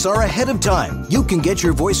costs are ahead of time. You can get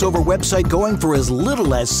your voiceover website going for as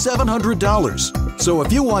little as $700. So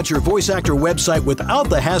if you want your voice actor website without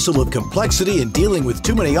the hassle of complexity and dealing with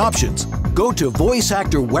too many options, go to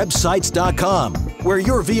voiceactorwebsites.com, where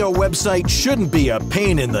your VO website shouldn't be a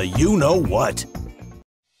pain in the you-know-what.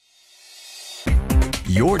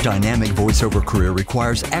 Your dynamic voiceover career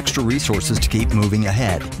requires extra resources to keep moving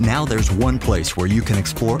ahead. Now there's one place where you can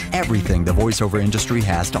explore everything the voiceover industry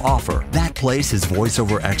has to offer. That place is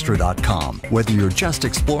voiceoverextra.com. Whether you're just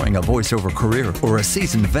exploring a voiceover career or a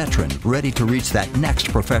seasoned veteran ready to reach that next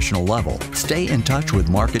professional level, stay in touch with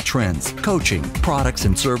market trends, coaching, products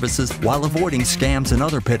and services while avoiding scams and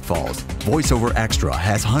other pitfalls. VoiceOver Extra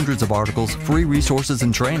has hundreds of articles, free resources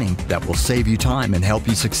and training that will save you time and help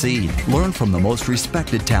you succeed. Learn from the most respected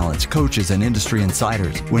talents, coaches, and industry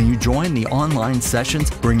insiders when you join the online sessions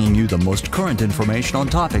bringing you the most current information on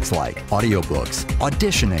topics like audiobooks,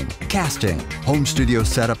 auditioning, casting, home studio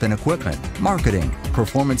setup and equipment, marketing,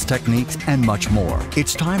 performance techniques, and much more.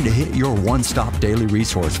 It's time to hit your one-stop daily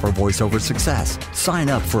resource for voiceover success. Sign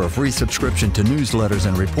up for a free subscription to newsletters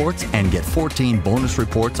and reports and get 14 bonus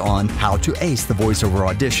reports on how to ace the voiceover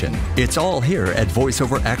audition. It's all here at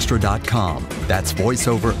voiceoverextra.com. That's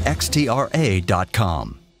voiceoverextra.com.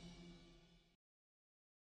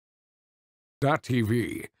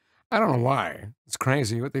 .tv. I don't know why. It's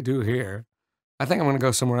crazy what they do here. I think I'm going to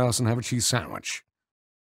go somewhere else and have a cheese sandwich.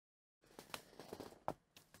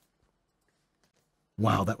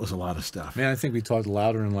 Wow, that was a lot of stuff. Man, I think we talked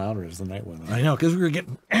louder and louder as the night went on. I know, because we were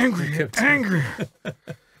getting angry.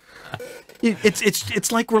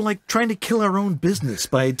 It's like we're like trying to kill our own business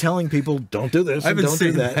by telling people don't do this and don't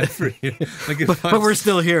do that. For you. Like but we're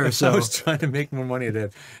still here. If So I was trying to make more money,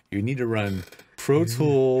 you need to run Pro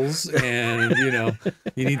Tools, and you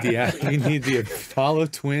need the Apollo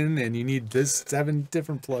Twin, and you need this 7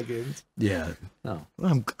 different plugins. Yeah. Oh.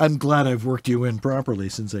 I'm glad I've worked you in properly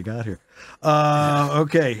since I got here.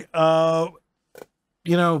 Okay.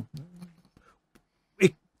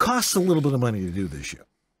 It costs a little bit of money to do this show.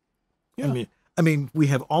 Yeah. I mean, we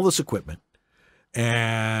have all this equipment,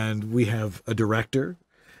 and we have a director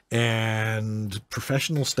and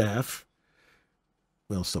professional staff.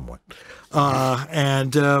 Well, somewhat,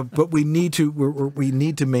 but we need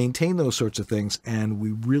to maintain those sorts of things, and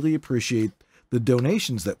we really appreciate the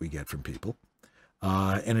donations that we get from people.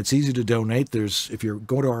 And it's easy to donate. If you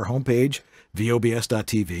go to our homepage,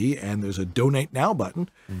 VOBS.tv, and there's a Donate Now button,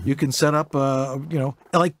 you can set up,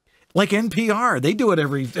 like NPR. They do it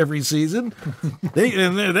every season. They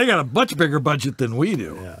got a much bigger budget than we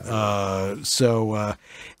do. So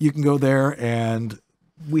you can go there, and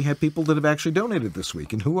we have people that have actually donated this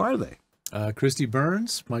week. And who are they? Christy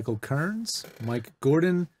Burns, Michael Kearns, Mike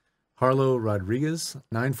Gordon, Harlow Rodriguez,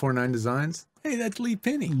 949 Designs. Hey, that's Lee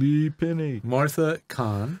Penny. Lee Penny. Martha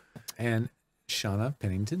Kahn, and Shauna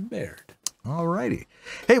Pennington Baird. All righty.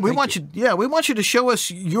 Hey, we want you to show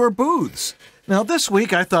us your booths. Now, this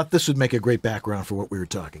week, I thought this would make a great background for what we were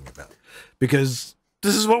talking about, because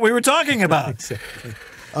this is what we were talking about. Exactly.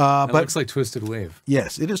 But looks like Twisted Wave.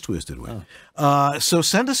 Yes, it is Twisted Wave. So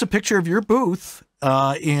send us a picture of your booth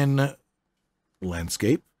in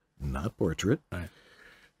landscape, not portrait. Right.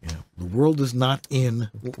 The world is not in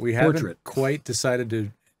We portrait. haven't quite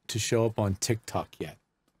decided to show up on TikTok yet.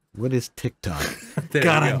 What is TikTok? There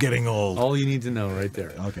God, you go. I'm getting old. All you need to know right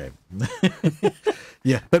there. Okay.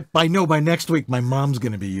 Yeah, but by next week, my mom's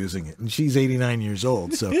going to be using it, and she's 89 years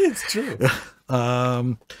old. So it's true.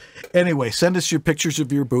 Anyway, send us your pictures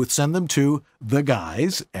of your booth. Send them to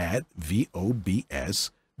theguys at VOBS.tv,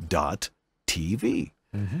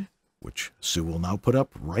 which Sue will now put up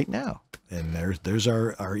right now. And there's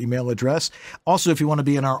our email address. Also, if you want to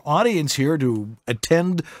be in our audience here to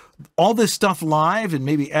attend all this stuff live and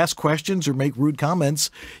maybe ask questions or make rude comments,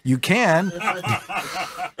 you can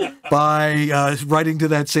by writing to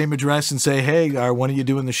that same address and say, hey, when are you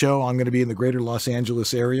doing the show? I'm going to be in the greater Los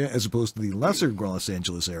Angeles area as opposed to the lesser Los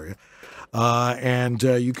Angeles area. And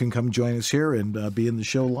you can come join us here and be in the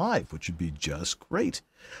show live, which would be just great.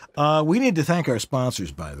 We need to thank our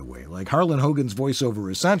sponsors, by the way, like Harlan Hogan's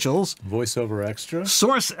VoiceOver Essentials, VoiceOver Extra,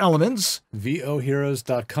 Source Elements,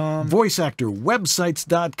 VOHeroes.com,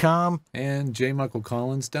 VoiceActorWebsites.com, and J. Michael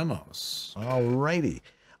Collins Demos. All righty.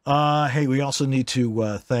 Hey, we also need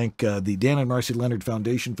to thank the Dan and Marcy Lenard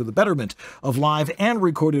Foundation for the betterment of live and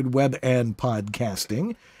recorded web and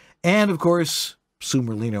podcasting. And, of course, Sue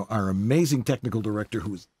Merlino, our amazing technical director,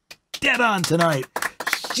 who was dead on tonight.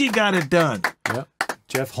 She got it done. Yep.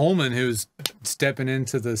 Jeff Holman, who's stepping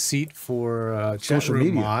into the seat for Social Chatroom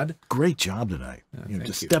media. Mod. Great job tonight. Thank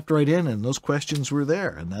just you. stepped right in, and those questions were there,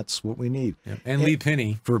 and that's what we need. Yep. And Lee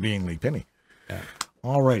Penny. For being Lee Penny. Yeah.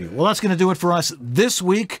 All righty. Well, that's going to do it for us this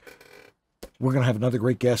week. We're going to have another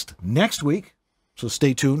great guest next week, so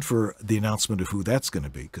stay tuned for the announcement of who that's going to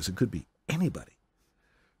be, because it could be anybody.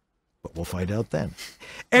 But we'll find out then.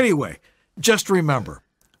 Anyway, just remember,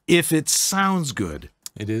 if it sounds good,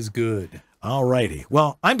 it is good. All righty.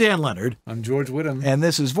 Well, I'm Dan Lenard. I'm George Whittam. And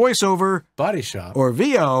this is VoiceOver Body Shop. Or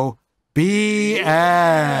VOBS.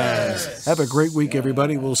 Have a great week,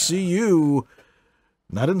 everybody. We'll see you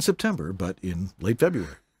not in September, but in late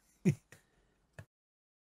February.